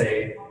 and they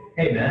say,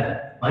 hey,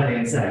 Matt, my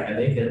name's Zach, and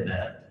they hit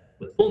Matt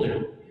with the pool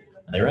noodle.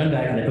 And they run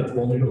back, and they put the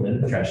pool noodle into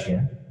the trash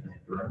can, and they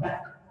run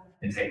back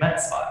and take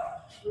Matt's spot.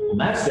 Well,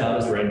 Matt's job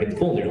is to run and get the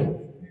pool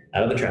noodle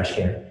out of the trash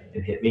can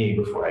and hit me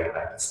before I get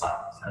back to the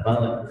spot. I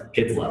find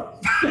kids love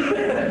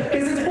it.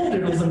 Because it's pool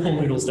noodles, and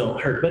pool noodles don't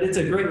hurt, but it's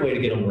a great way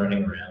to get them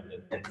running around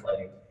and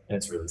playing. And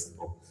it's really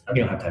simple.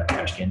 You don't have to have a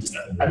trash can. Just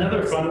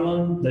another fun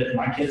one that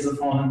my kids have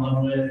fallen in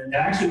love with, and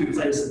actually we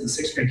played this at the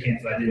 6th grade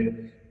camp that I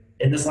do.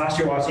 And this last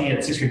year watching it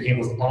at 6th grade camp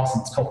was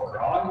awesome. It's called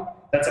Grog.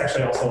 That's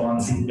actually also on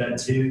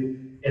Seedbed too.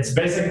 It's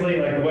basically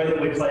like the way that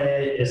we play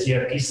it is you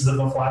have pieces of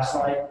a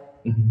flashlight.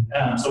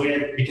 So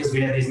because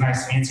we had these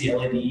nice fancy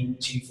LED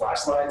cheap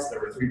flashlights, there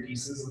were 3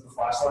 pieces of the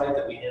flashlight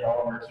that we hit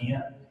all over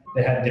camp.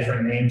 They had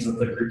different names of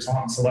the groups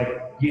on. So like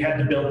you had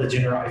to build if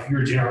you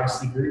were a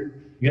generosity group,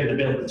 you had to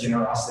build the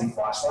generosity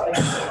flashlight.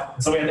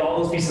 So we had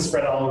all those pieces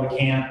spread all over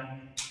camp.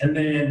 And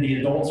then the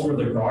adults were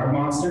the Grog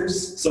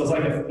monsters. So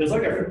it was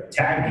like a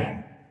tag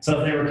game. So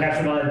if they were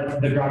captured by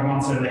the Grog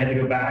monster, they had to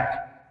go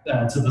back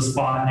to the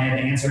spot, and they had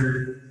to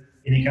answer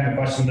any kind of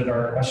question that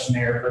our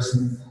questionnaire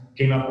person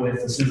came up with.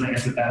 As soon as I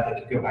answered that,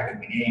 they could go back in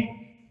the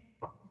game.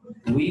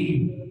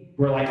 We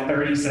were like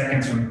 30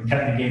 seconds from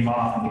cutting the game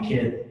off,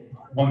 and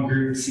one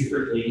group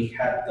secretly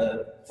had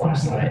the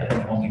flashlight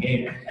and won the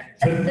game.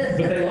 But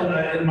they love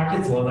that. My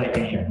kids love that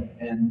game.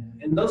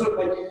 And those are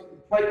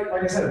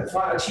like I said,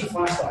 a cheap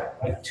flashlight,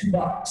 like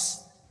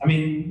 $2. I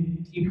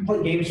mean, you can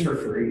play games for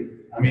free.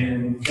 I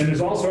mean, and there's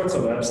all sorts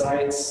of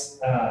websites.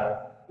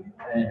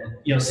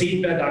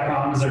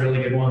 Seedbed.com is a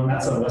really good one.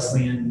 That's a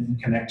Wesleyan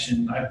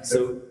connection.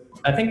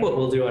 I think what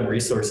we'll do on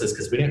resources,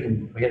 because we had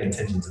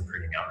intentions of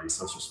printing out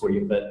resources for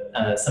you, but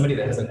somebody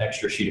that has an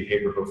extra sheet of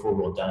paper before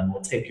we're done,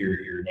 we'll take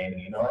your name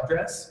and email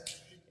address,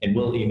 and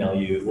we'll email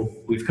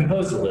you. We've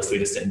composed a list, we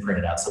just didn't print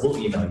it out, so we'll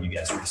email you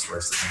guys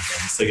resources and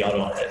things, so y'all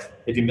don't,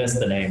 if you missed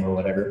the name or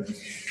whatever.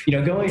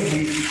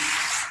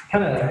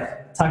 Kind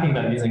of talking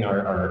about using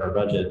our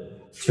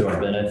budget to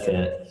our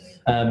benefit.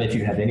 If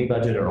you have any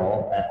budget at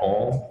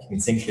all, you can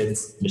send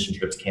kids, mission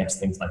trips, camps,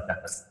 things like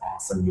that. That's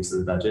awesome use of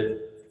the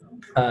budget.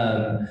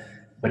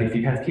 But if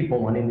you have people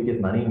wanting to give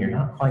money and you're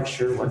not quite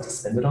sure what to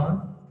spend it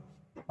on,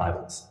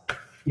 Bibles.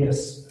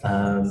 Yes.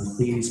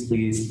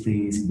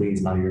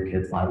 Please buy your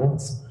kids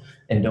Bibles,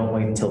 and don't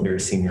wait until you're a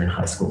senior in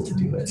high school to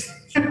do it.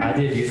 I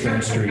did youth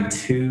ministry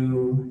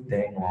too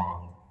dang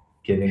long,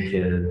 giving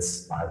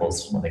kids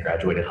Bibles when they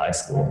graduated high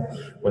school,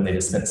 when they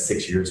just spent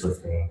 6 years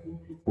with me.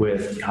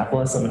 God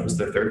bless them, it was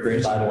their 3rd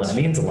grade Bible, and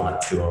it means a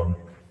lot to them.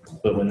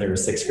 But when they're a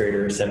 6th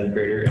grader, 7th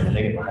grader, and when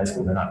they get to high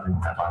school, they're not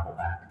bringing that Bible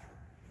back,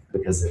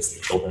 because it's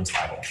the children's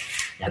Bible.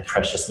 It had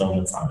precious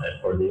moments on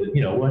it, or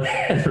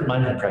whatever.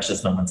 Mine had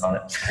precious moments on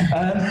it.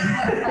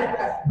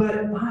 But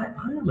I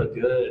am a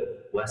good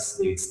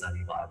Wesley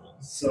study Bible.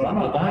 So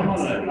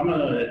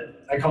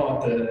I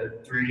call it the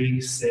 3,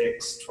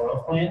 6,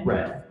 12 plan.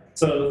 Right.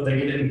 So they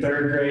get it in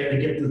 3rd grade. They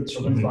get the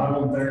children's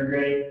Bible in 3rd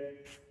grade.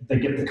 They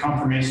get the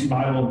confirmation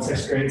Bible in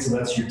 6th grade, so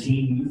that's your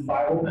teen youth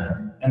Bible.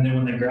 And then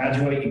when they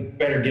graduate, you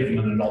better give them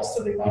an adult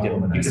study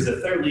Bible. Because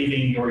if they're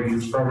leaving your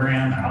youth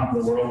program out in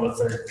the world with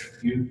their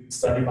youth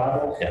study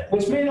Bible,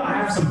 which may not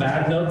have some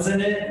bad notes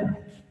in it,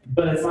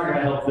 but it's not going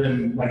to help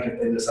them, like if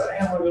they decide,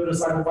 hey, I want to go to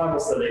Disciple Bible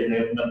study, and they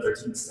open up their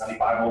teen study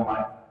Bible, and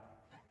like,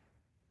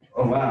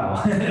 oh,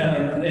 wow.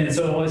 And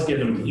so always give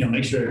them,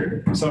 make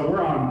sure. So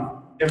we're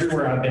on,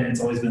 everywhere I've been, it's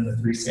always been the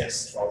 3,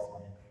 6, 12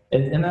 plan.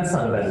 And that's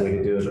not a bad way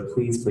to do it, but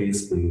please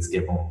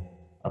give them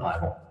a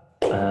Bible.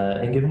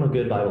 and give them a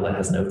good Bible that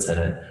has notes in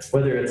it.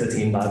 Whether it's a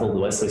teen Bible, the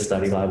Wesley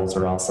Study Bibles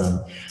are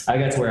awesome. I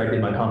got to where I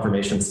gave my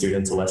confirmation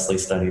students a Wesley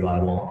Study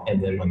Bible,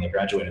 and then when they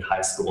graduated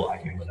high school, I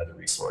gave them another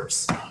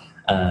resource.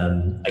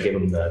 I gave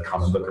them the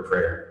Common Book of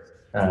Prayer.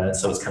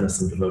 So it's kind of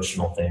some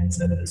devotional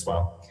things in it as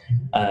well.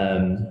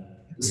 The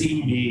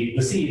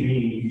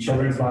CEB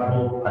Children's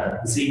Bible,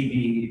 the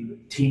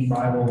CEB Teen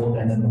Bible,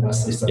 and then the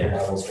Wesley Study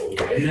Bibles.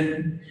 And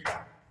then,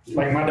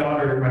 like my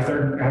daughter, I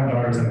have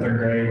daughters in 3rd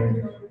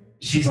grade.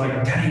 She's like,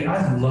 Daddy,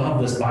 I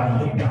love this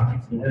Bible you got.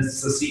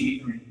 It's the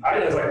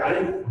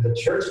CEB. The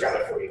church got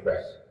it for you.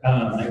 Right.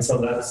 And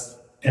so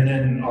and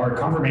then our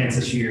confirmands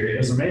this year, it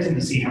was amazing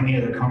to see how many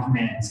of the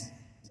confirmands,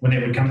 when they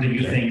would come to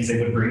youth things, they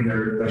would bring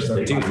their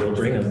study. They do, they'll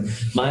bring them.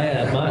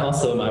 My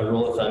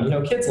rule of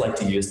thumb, kids like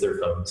to use their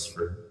phones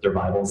for their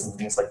Bibles and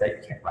things like that.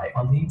 You can't write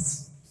on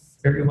these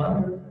very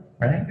well,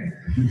 right?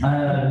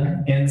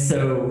 And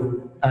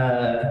so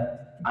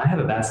I have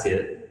a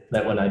basket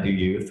that when I do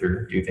youth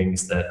or do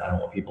things that I don't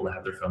want people to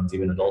have their phones,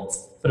 even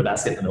adults, put a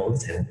basket in the middle of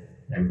the tent.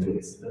 Everybody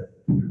gets to put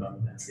their phone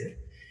in the basket.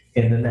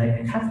 And then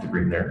they have to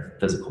bring their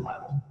physical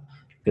Bible,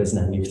 because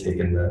now you've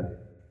taken the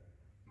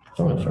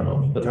phone from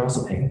them, but they're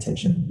also paying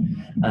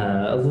attention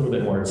a little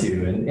bit more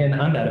too. And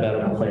I'm bad about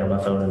it. I'll play on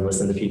my phone and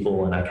listen to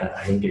people, and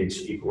I engage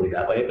equally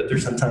that way. But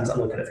there's sometimes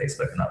I'm looking at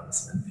Facebook and not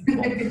listening to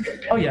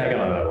people. Oh yeah, I got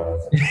my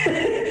Bible.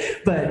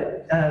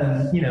 But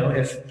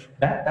if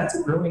that's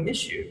a growing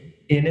issue,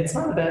 and it's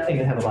not a bad thing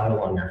to have a Bible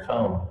on your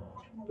phone,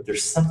 but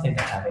there's something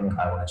to having a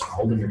Bible that you can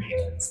hold in your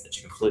hands, that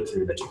you can flip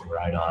through, that you can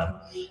write on,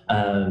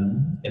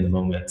 in the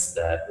moments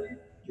that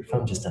your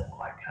phone just doesn't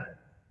quite cut it.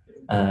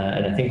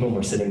 And I think when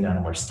we're sitting down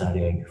and we're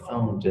studying, your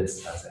phone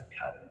just doesn't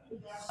cut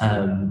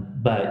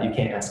it. But you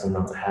can't ask them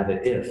not to have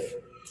it if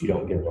you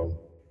don't give them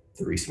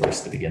the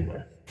resource to begin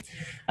with.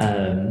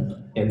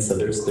 And so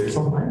there's a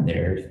line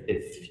there.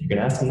 If you can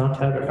ask them not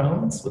to have their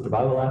phones with the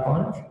Bible app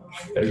on it,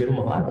 you better give them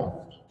a Bible.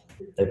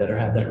 They better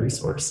have that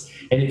resource.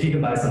 And if you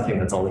can buy something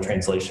that's all the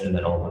translation and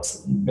that all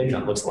looks, maybe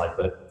not looks alike,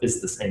 but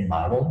is the same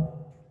Bible,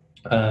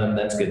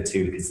 that's good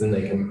too, because then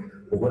they can,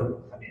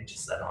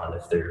 just that on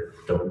if they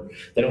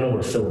don't know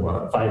where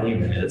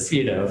Philemon is,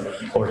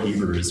 or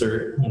Hebrews,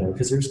 or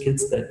because there's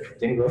kids that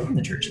didn't grow up in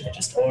the church and they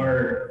just.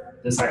 Or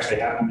this actually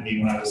happened to me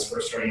when I was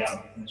first starting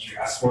out in the church.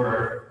 I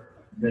swore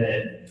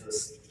that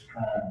this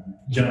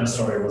Jonah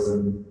story was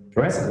in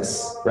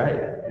Exodus, right?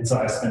 And so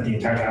I spent the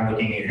entire time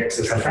looking at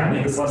Exodus. I was trying to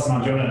make this lesson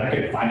on Jonah, and I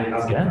couldn't find it. I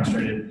was getting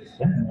frustrated.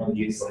 Yeah. And one of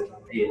the youths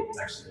it's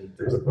actually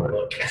there's a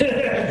book. And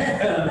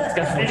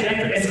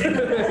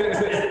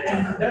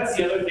that's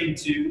the other thing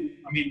too.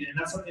 And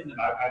that's something that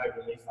I've had to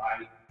really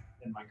fight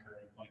in my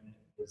current appointment,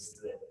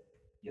 is that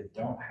you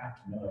don't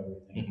have to know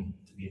everything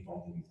to be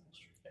involved in youth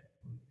ministry.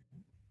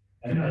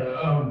 And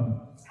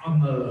on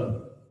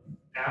the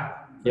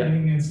app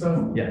thing and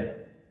stuff. Yeah.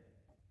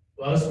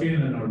 Us being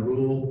in a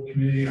rural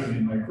community,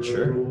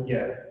 rural.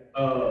 Yeah.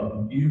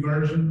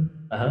 YouVersion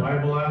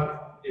Bible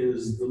app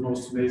is the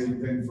most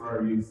amazing thing for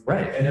our youth.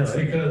 Right. And it's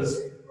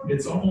because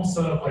it's almost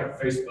set up like a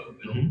Facebook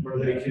build, where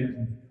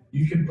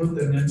you can put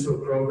them into a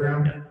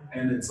program,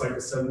 and it's like a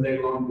 7-day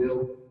long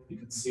build. You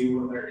can see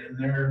when they're in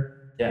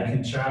there. Yeah. You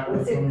can chat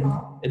with them.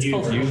 It's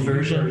called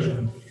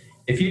YouVersion.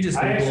 If you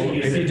just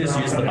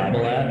use the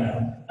Bible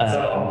app,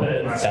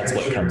 that's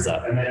what comes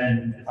up. And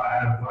then if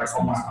I have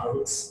all my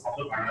notes, I'll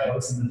put my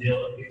notes in the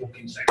deal that people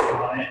can check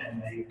on it,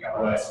 and they've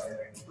got right.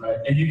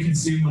 And you can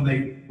see when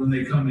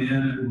they come in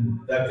and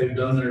that they've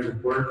done their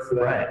work for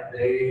that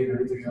day and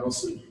everything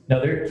else. No,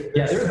 they're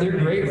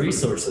great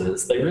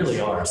resources. They really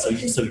are. So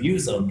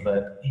use them,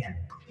 but man.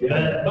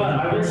 But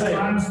I will say,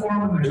 I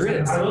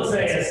will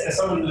say, as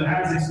someone who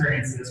has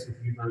experienced this with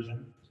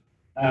YouVersion,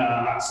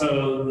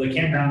 so the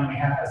campground that we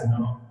have has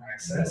no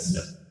access.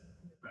 Yep.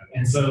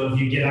 And so if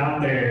you get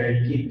out there,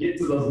 you can't get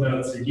to those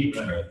notes, you keep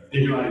them, and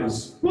you're like,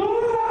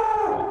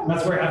 whoa!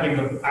 That's where having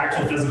the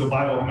actual physical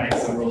Bible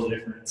makes a real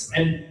difference.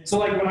 And so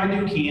like when I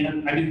do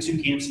camp, I do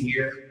 2 camps a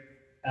year.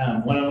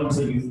 One of them's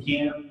a youth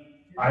camp.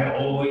 I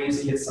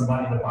always get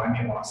somebody to buy me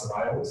a box of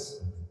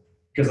Bibles,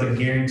 because I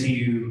guarantee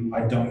you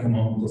I don't come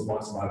home with those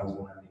box of Bibles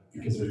when I leave,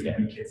 because there's going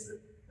to be kids that.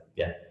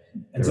 Yeah.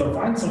 And so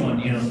find someone,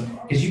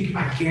 because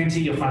I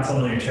guarantee you'll find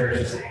someone in your church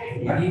and say,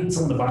 hey, I need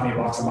someone to buy me a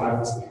box of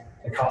Bibles.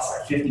 It costs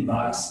like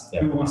 $50.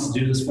 Yeah. Who wants to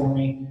do this for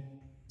me?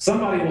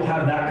 Somebody will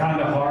have that kind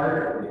of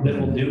heart that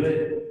will do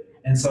it.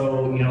 And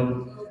so,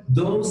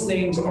 those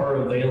things are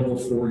available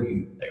for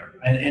you there.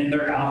 And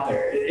they're out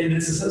there. And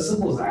it's as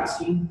simple as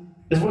asking.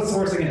 Because what's the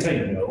worst they can tell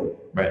you? No.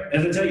 Right.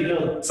 If they tell you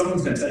no,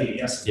 someone's going to tell you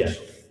yes. Yeah.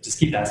 Just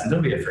keep asking.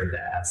 Don't be afraid to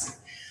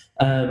ask.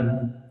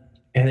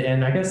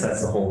 And I guess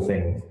that's the whole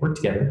thing. Work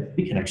together.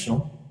 Be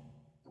connectional.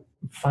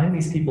 Find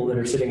these people that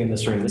are sitting in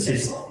this room.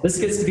 This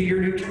gets to be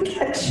your new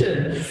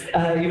connection,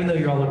 even though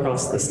you're all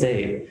across the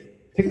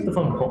state. Pick up the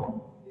phone and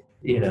call,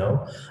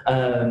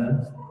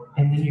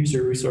 and then use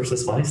your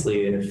resources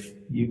wisely. And if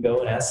you go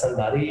and ask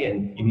somebody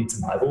and you need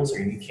some Bibles or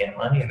you need camp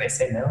money and they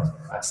say no,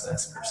 ask the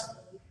next person.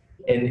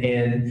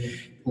 And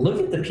look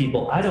at the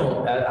people. I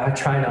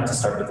try not to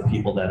start with the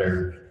people that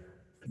are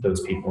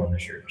those people in the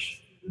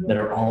church. that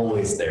are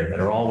always there, that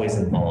are always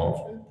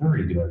involved. They're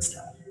already doing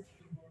stuff.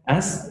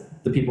 Ask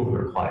the people who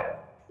are quiet,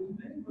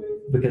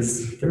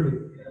 because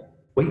they're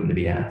waiting to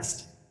be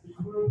asked.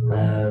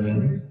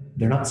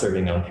 They're not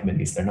serving on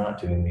committees. They're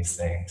not doing these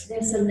things.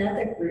 There's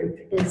another group,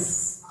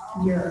 is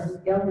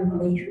your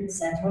elderly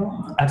who's at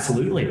home.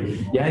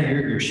 Absolutely. Yeah,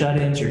 your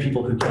shut-ins, your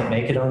people who can't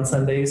make it on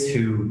Sundays,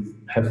 who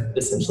have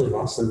essentially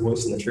lost their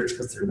voice in the church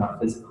because they're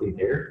not physically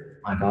there.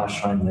 My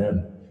gosh, find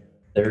them.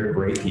 They're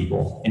great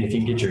people. And if you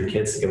can get your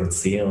kids to go and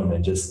see them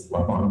and just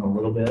love on them a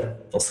little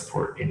bit, they'll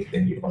support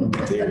anything you want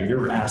them to do.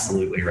 You're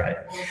absolutely right.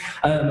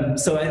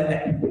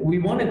 So we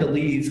wanted to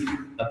leave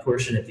a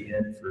portion at the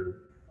end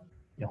for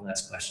y'all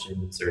ask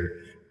questions,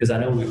 or because I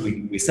know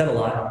we said a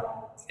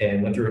lot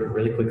and went through it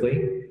really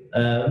quickly.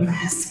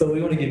 So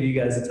we want to give you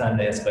guys the time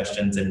to ask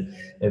questions, and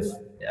if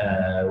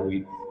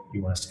you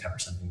want us to cover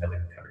something that we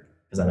haven't covered,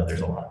 because I know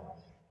there's a lot.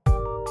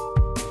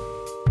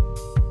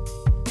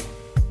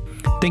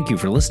 Thank you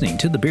for listening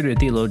to the Bearded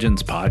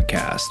Theologians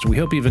podcast. We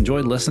hope you've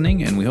enjoyed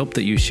listening, and we hope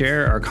that you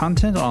share our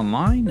content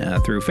online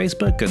through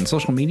Facebook and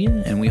social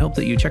media. And we hope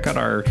that you check out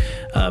our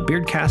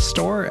Beardcast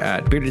store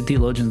at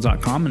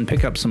beardedtheologians.com and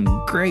pick up some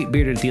great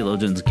Bearded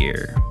Theologians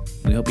gear.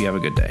 We hope you have a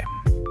good day.